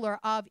second ruler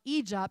of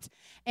Egypt.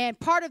 And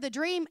part of the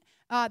dream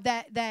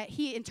that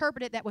he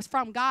interpreted that was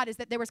from God is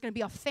that there was going to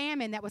be a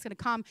famine that was going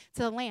to come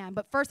to the land.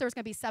 But first there was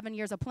going to be 7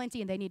 years of plenty,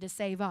 and they need to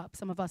save up.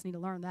 Some of us need to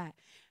learn that.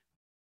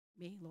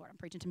 Me, Lord, I'm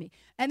preaching to me.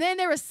 And then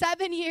there was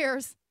 7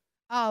 years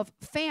of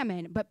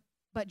famine, but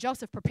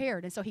Joseph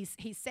prepared, and so he's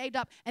saved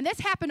up. And this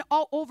happened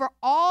all over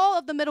all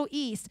of the Middle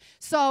East.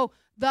 So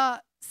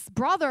the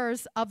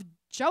brothers of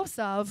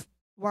Joseph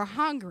were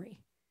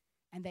hungry,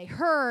 and they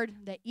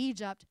heard that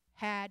Egypt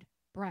had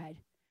bread.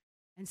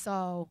 And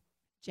so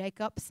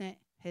Jacob sent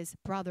his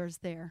brothers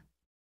there.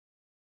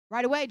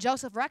 Right away,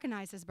 Joseph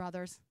recognized his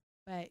brothers,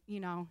 but,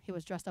 he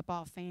was dressed up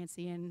all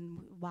fancy,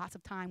 and lots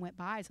of time went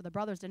by, so the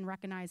brothers didn't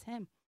recognize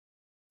him.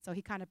 So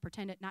he kind of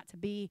pretended not to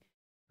be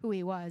who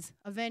he was.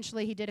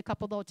 Eventually, he did a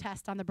couple little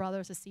tests on the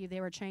brothers to see if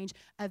they were changed.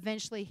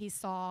 Eventually, he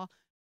saw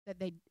that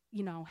they,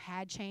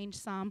 had changed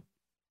some,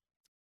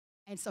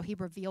 and so he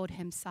revealed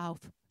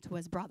himself to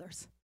his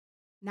brothers.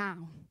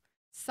 Now,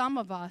 some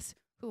of us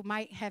who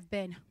might have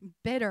been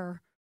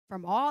bitter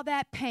from all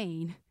that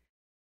pain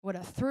would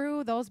have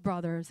threw those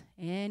brothers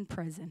in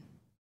prison,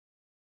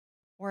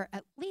 or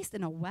at least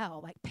in a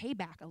well, like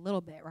payback a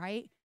little bit,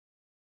 right?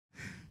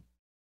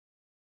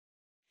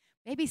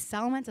 Maybe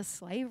sell them into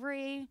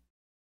slavery.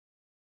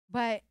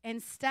 But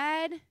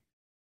instead,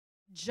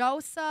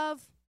 Joseph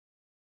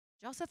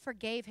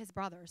forgave his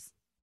brothers.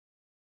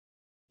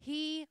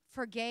 He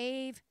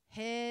forgave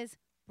his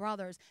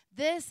brothers.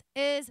 This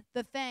is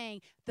the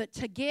thing, that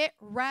to get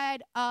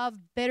rid of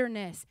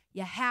bitterness,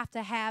 you have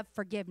to have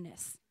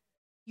forgiveness.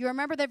 You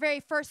remember the very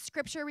first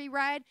scripture we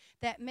read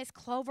that Miss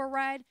Clover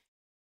read,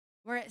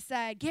 where it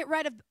said, get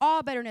rid of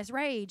all bitterness,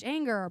 rage,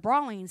 anger,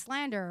 brawling,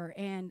 slander,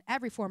 and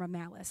every form of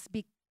malice.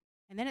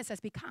 And then it says,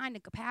 be kind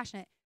and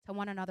compassionate to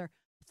one another,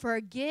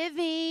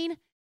 forgiving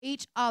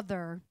each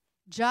other,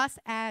 just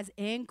as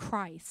in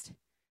Christ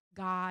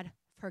God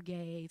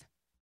forgave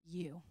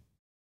you.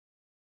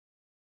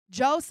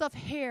 Joseph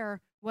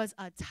here was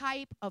a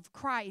type of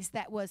Christ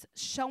that was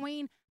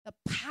showing the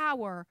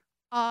power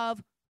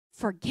of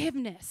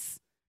forgiveness.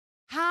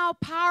 How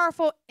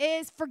powerful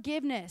is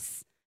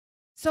forgiveness?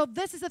 So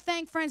this is the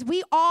thing, friends.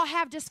 We all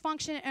have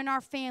dysfunction in our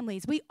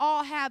families. We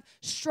all have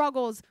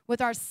struggles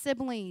with our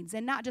siblings,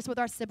 and not just with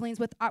our siblings.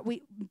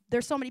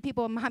 There's so many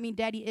people with mommy and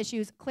daddy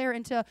issues clear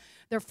into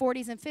their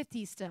 40s and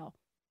 50s still.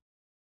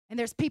 And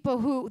there's people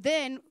who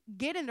then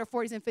get in their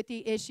 40s and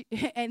 50s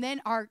and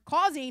then are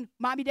causing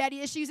mommy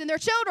daddy issues in their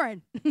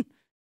children. It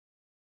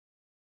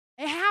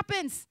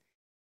happens.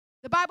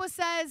 The Bible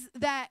says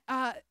that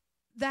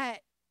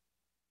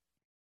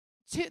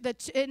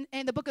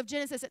in the book of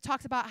Genesis, it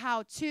talks about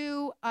how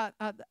two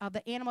of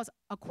the animals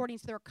according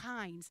to their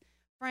kinds.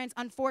 Friends,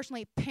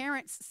 unfortunately,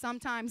 parents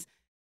sometimes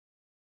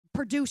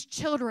produce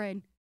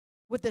children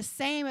with the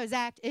same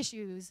exact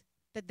issues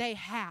that they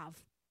have.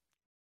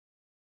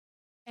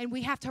 And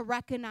we have to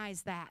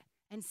recognize that.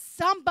 And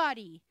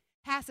somebody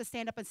has to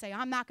stand up and say,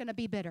 I'm not going to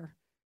be bitter.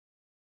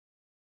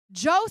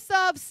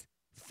 Joseph's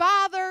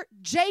father,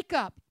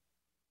 Jacob,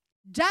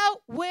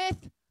 dealt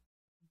with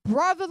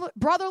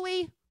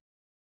brotherly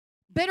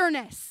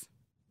bitterness.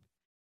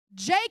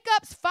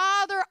 Jacob's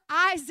father,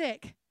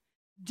 Isaac,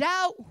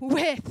 dealt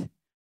with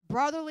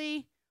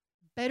brotherly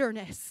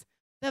bitterness.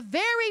 The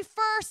very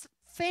first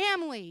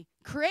family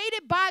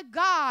created by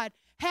God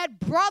had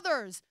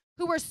brothers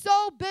who were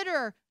so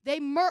bitter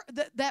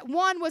that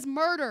one was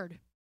murdered.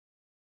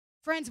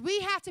 Friends, we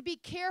have to be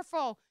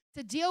careful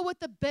to deal with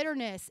the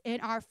bitterness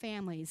in our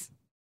families.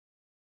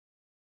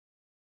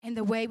 And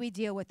the way we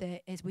deal with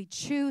it is we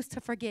choose to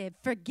forgive.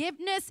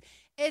 Forgiveness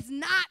is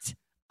not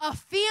a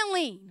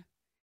feeling.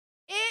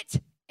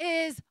 It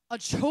is a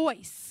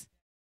choice.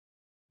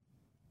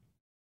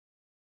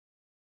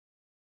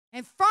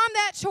 And from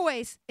that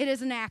choice, it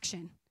is an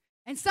action.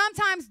 And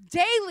sometimes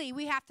daily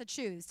we have to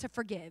choose to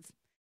forgive.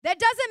 That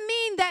doesn't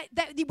mean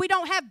that we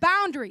don't have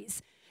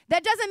boundaries.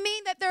 That doesn't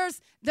mean that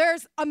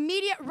there's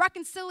immediate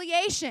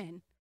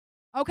reconciliation.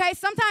 Okay?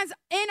 Sometimes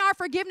in our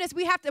forgiveness,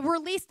 we have to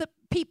release the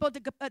people,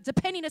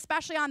 depending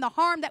especially on the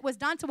harm that was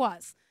done to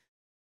us.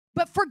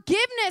 But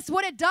forgiveness,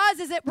 what it does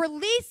is it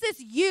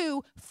releases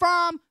you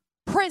from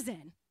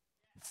prison,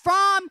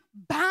 from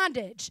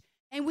bondage.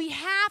 And we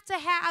have to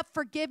have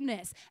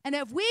forgiveness. And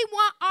if we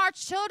want our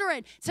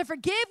children to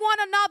forgive one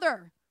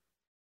another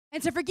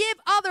and to forgive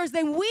others,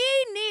 then we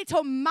need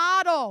to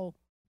model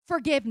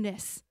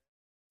forgiveness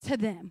to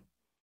them.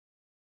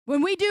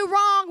 When we do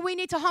wrong, we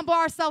need to humble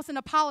ourselves and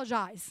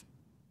apologize.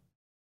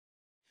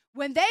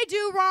 When they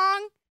do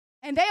wrong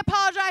and they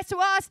apologize to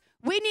us,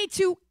 we need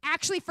to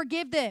actually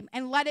forgive them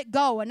and let it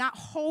go and not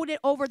hold it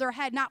over their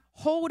head, not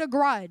hold a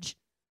grudge.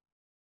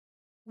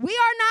 We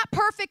are not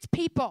perfect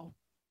people.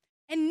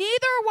 And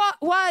neither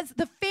was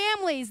the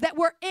families that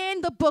were in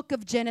the book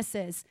of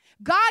Genesis.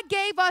 God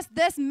gave us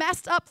this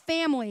messed up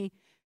family,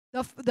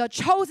 the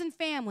chosen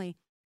family,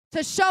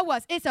 to show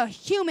us it's a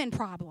human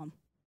problem,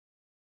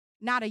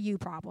 not a you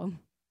problem.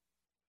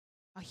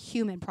 A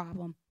human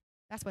problem.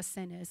 That's what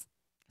sin is.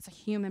 It's a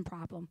human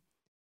problem.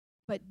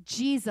 But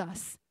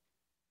Jesus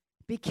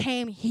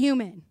became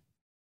human.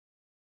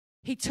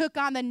 He took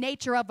on the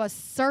nature of a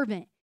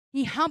servant.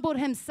 He humbled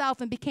himself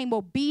and became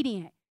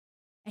obedient.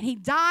 And he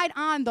died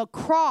on the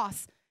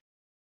cross.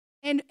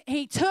 And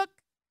he took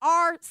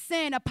our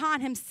sin upon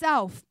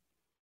himself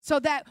so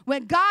that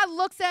when God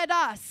looks at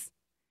us,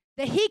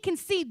 that he can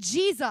see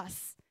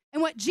Jesus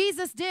and what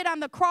Jesus did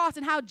on the cross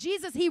and how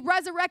Jesus, he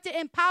resurrected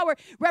in power,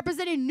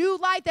 representing new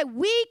life, that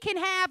we can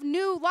have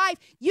new life.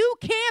 You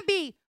can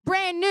be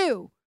brand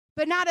new,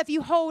 but not if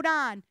you hold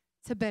on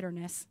to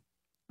bitterness.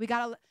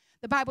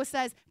 The Bible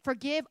says,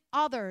 forgive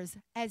others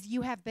as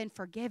you have been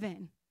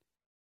forgiven.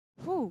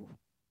 Whew.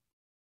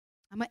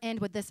 I'm going to end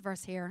with this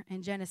verse here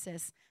in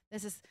Genesis.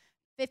 This is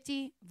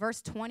 50,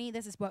 verse 20.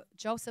 This is what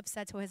Joseph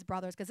said to his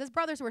brothers, because his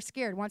brothers were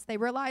scared once they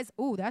realized,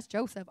 ooh, that's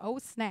Joseph. Oh,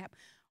 snap.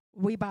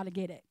 We about to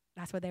get it.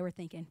 That's what they were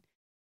thinking.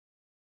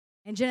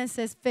 In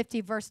Genesis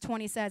 50, verse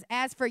 20 says,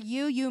 as for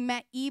you, you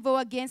meant evil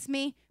against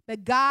me,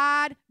 but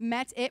God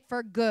meant it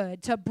for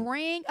good, to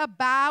bring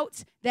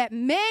about that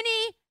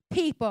many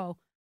people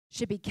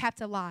should be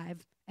kept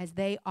alive as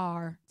they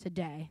are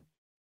today.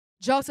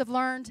 Joseph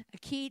learned a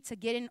key to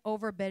getting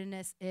over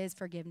bitterness is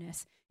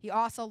forgiveness. He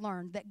also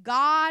learned that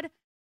God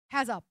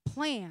has a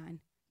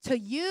plan to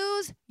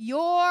use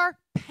your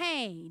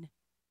pain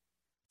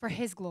for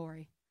his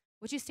glory.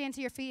 Would you stand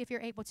to your feet if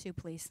you're able to,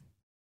 please?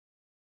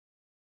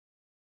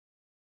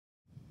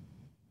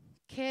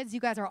 Kids, you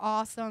guys are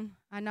awesome.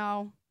 I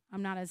know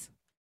I'm not as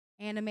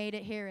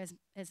animated here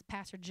as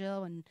Pastor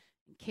Jill and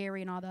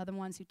Carrie and all the other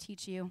ones who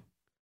teach you.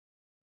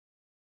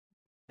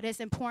 But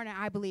it's important,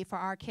 I believe, for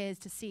our kids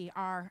to see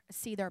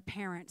their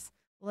parents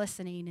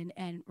listening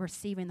and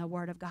receiving the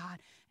word of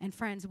God. And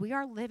friends, we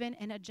are living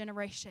in a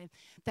generation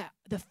that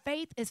the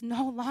faith is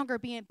no longer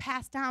being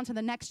passed down to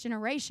the next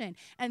generation.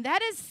 And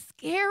that is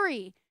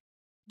scary.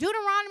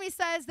 Deuteronomy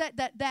says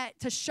that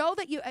to show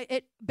that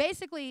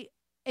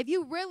if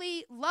you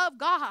really love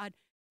God,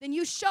 then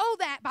you show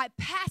that by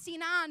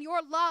passing on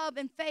your love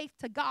and faith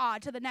to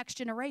God to the next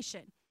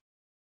generation.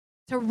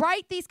 To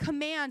write these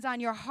commands on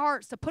your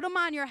hearts, to put them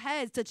on your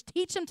heads, to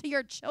teach them to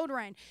your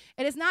children.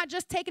 It is not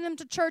just taking them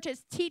to church,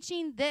 it's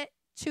teaching that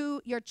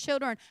to your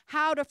children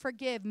how to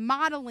forgive,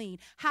 modeling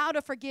how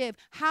to forgive,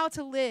 how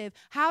to live,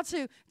 how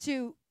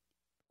to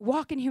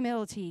walk in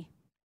humility.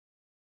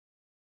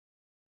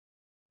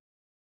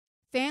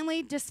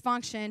 Family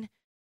dysfunction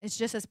is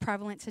just as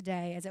prevalent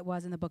today as it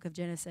was in the book of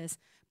Genesis.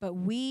 But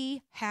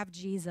we have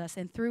Jesus,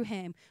 and through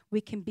him, we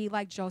can be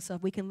like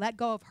Joseph. We can let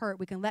go of hurt.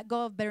 We can let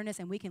go of bitterness,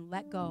 and we can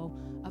let go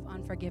of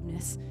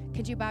unforgiveness.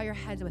 Could you bow your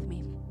heads with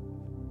me?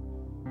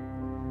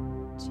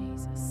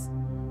 Jesus.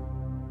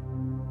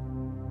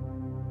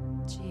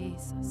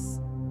 Jesus.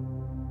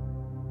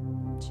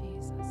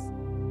 Jesus.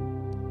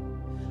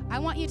 I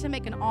want you to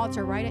make an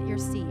altar right at your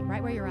seat,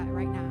 right where you're at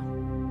right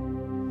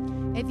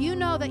now. If you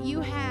know that you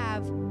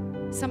have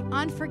some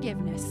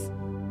unforgiveness,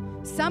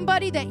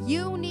 somebody that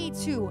you need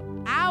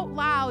to out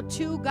loud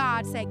to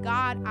God say,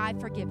 God, I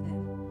forgive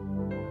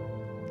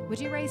them. Would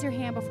you raise your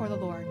hand before the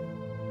Lord?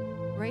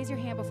 Raise your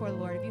hand before the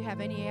Lord. If you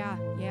have any,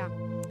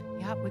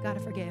 we got to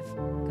forgive.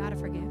 Got to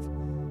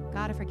forgive.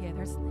 Got to forgive.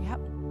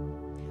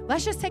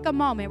 Let's just take a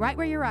moment right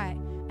where you're at,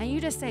 and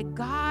you just say,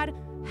 God,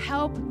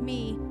 help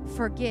me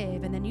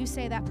forgive. And then you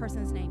say that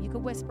person's name. You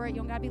can whisper it. You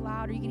don't got to be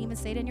loud, or you can even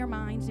say it in your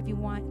mind if you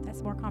want, if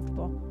that's more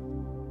comfortable.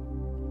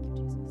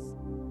 Thank you, Jesus.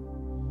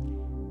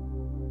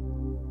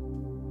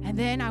 And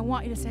then I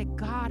want you to say,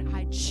 God,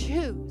 I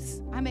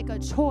choose. I make a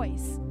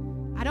choice.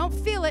 I don't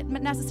feel it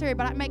necessary,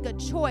 but I make a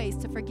choice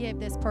to forgive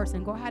this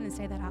person. Go ahead and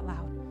say that out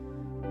loud.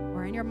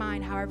 Or in your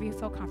mind, however you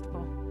feel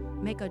comfortable.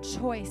 Make a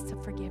choice to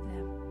forgive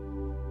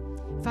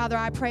them. Father,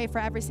 I pray for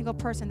every single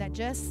person that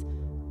just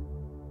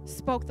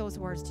spoke those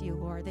words to you,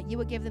 Lord, that you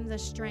would give them the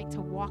strength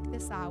to walk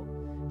this out,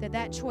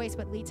 that choice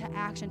would lead to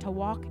action, to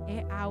walk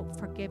it out,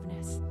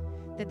 forgiveness,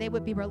 that they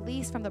would be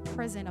released from the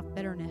prison of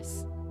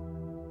bitterness.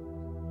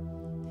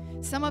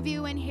 Some of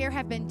you in here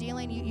have been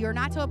you're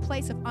not to a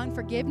place of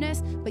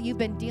unforgiveness, but you've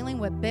been dealing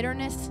with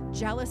bitterness,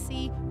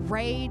 jealousy,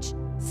 rage,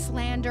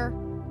 slander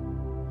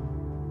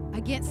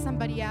against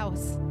somebody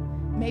else.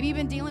 Maybe you've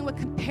been dealing with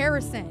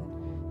comparison.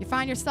 You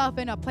find yourself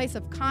in a place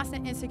of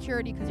constant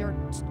insecurity because you're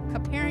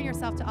comparing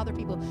yourself to other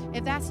people.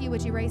 If that's you,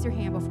 would you raise your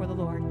hand before the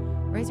Lord?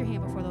 Raise your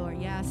hand before the Lord.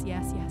 Yes,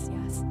 yes, yes,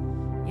 yes.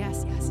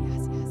 Yes, yes,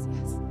 yes, yes,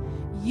 yes.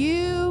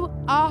 You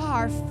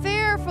are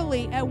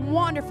fearfully and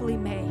wonderfully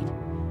made.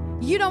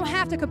 You don't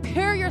have to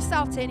compare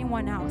yourself to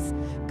anyone else.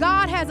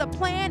 God has a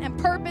plan and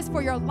purpose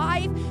for your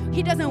life.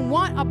 He doesn't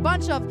want a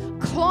bunch of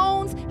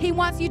clones. He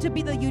wants you to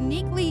be the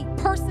uniquely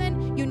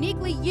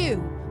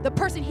you, the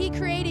person he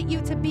created you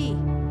to be.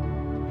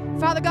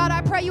 Father God, I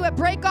pray you would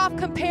break off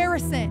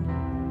comparison.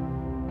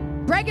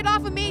 Break it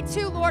off of me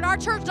too, Lord. Our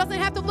church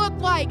doesn't have to look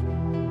like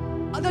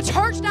the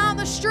church down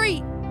the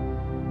street.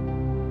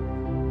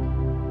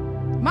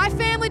 My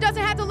family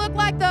doesn't have to look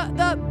like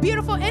the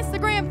beautiful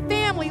Instagram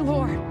family,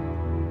 Lord.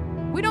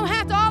 We don't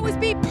have to always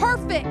be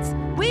perfect.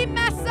 We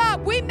mess up.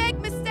 We make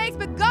mistakes.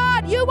 But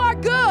God, you are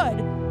good.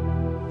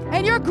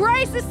 And your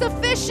grace is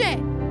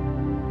sufficient.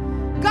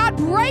 God,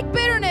 break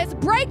bitterness,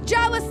 break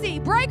jealousy,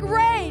 break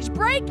rage,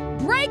 break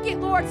it,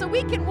 Lord, so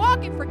we can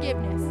walk in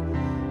forgiveness.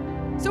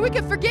 So we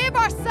can forgive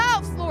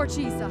ourselves, Lord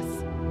Jesus.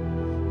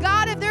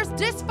 God, if there's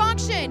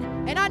dysfunction,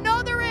 and I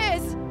know there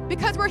is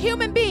because we're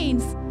human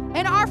beings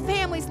in our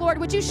families, Lord,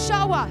 would you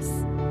show us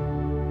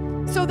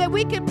so that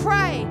we can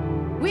pray,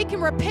 we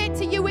can repent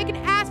to you, we can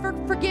ask for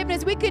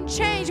forgiveness, we can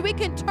change, we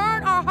can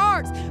turn our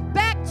hearts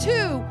back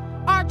to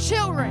our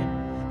children.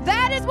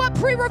 That is what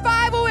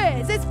pre-revival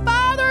is. It's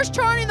fathers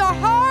turning their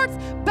hearts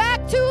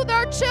back to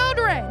their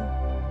children.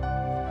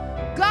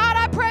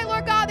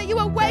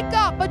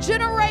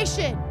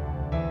 generation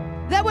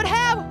that would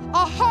have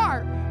a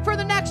heart for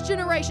the next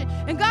generation.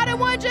 And God, it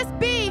wouldn't just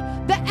be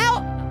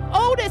the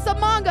oldest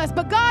among us,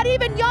 but God,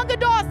 even young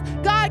adults.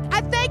 God,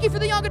 I thank you for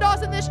the young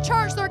adults in this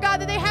church, Lord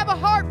God, that they have a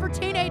heart for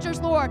teenagers,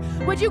 Lord.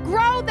 Would you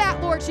grow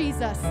that, Lord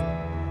Jesus?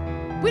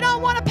 We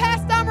don't want to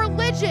pass down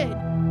religion,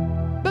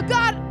 but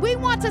God, we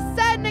want to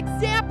set an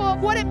example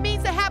of what it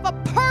means to have a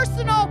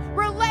personal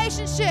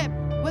relationship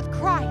with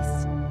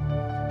Christ.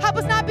 Help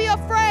us not be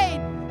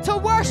afraid to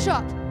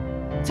worship,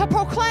 to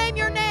proclaim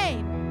your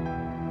name,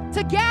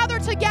 to gather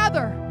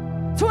together,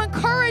 to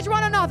encourage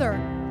one another.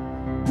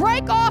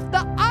 Break off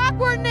the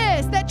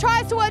awkwardness that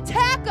tries to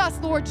attack us,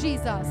 Lord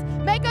Jesus.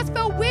 Make us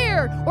feel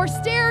weird or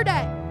stared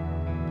at.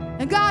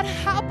 And God,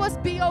 help us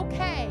be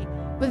okay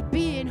with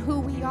being who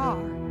we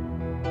are.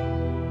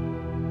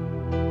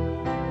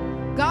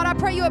 God, I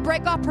pray you would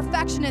break off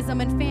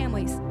perfectionism in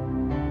families.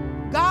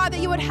 God,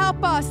 that you would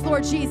help us,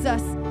 Lord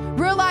Jesus,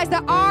 realize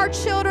that our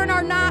children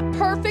are not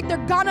perfect.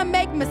 They're going to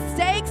make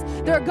mistakes.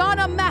 They're going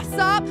to mess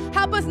up.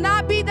 Help us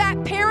not be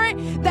that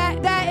parent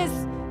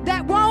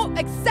that won't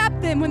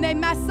accept them when they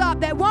mess up,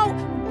 that won't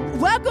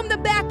welcome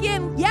them back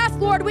in. Yes,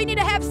 Lord, we need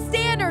to have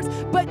standards,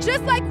 but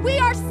just like we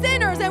are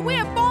sinners and we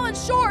have fallen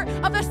short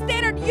of the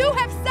standard you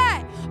have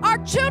set, our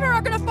children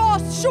are going to fall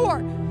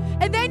short.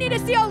 And they need to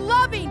see a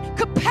loving,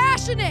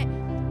 compassionate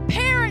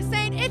parent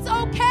saying, it's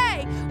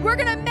okay. We're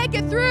going to make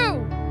it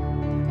through.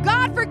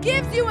 God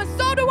forgives you, and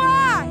so do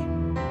I.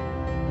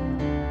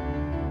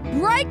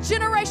 Break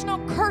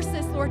generational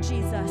curses, Lord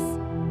Jesus.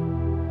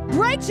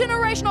 Break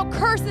generational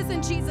curses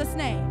in Jesus'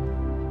 name.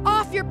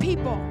 Off your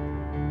people.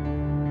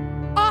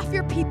 Off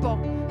your people.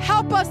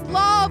 Help us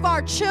love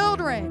our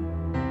children.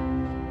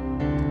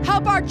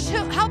 Help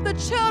the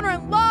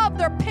children love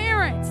their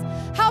parents.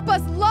 Help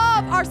us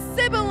love our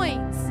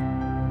siblings.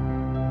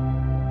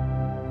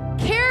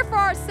 Care for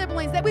our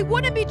siblings, that we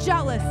wouldn't be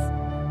jealous.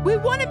 We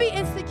wouldn't be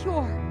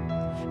insecure.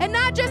 And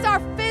not just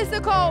our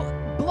physical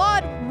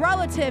blood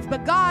relative,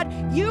 but God,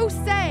 you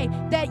say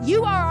that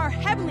you are our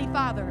Heavenly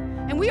Father,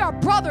 and we are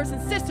brothers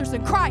and sisters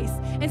in Christ.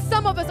 And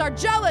some of us are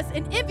jealous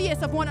and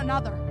envious of one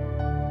another,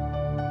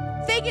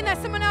 thinking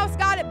that someone else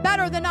got it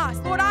better than us.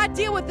 Lord, I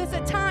deal with this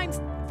at times,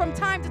 from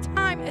time to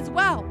time as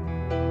well.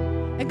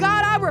 And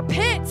God, I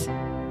repent.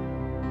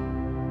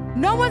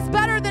 No one's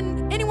better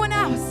than anyone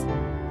else.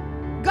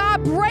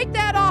 God, break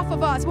that off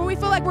of us when we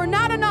feel like we're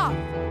not enough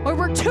or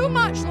we're too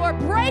much. Lord,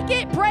 break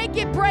it, break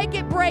it, break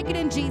it, break it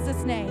in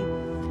Jesus'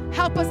 name.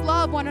 Help us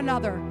love one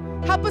another.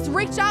 Help us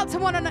reach out to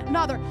one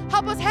another.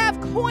 Help us have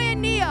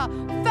koinonia,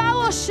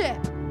 fellowship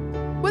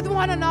with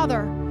one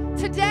another.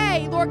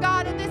 Today, Lord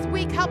God, in this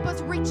week, help us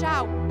reach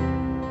out.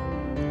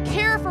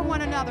 Care for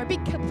one another. Be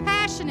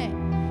compassionate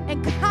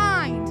and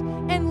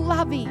kind and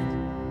loving.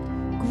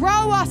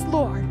 Grow us,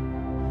 Lord.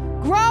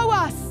 Grow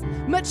us.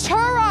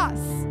 Mature us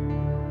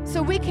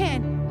so we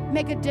can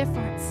make a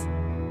difference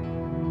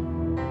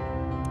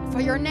for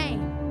your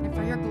name and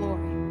for your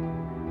glory.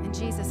 In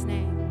Jesus'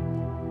 name.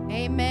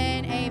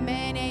 Amen,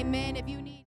 amen, amen. If you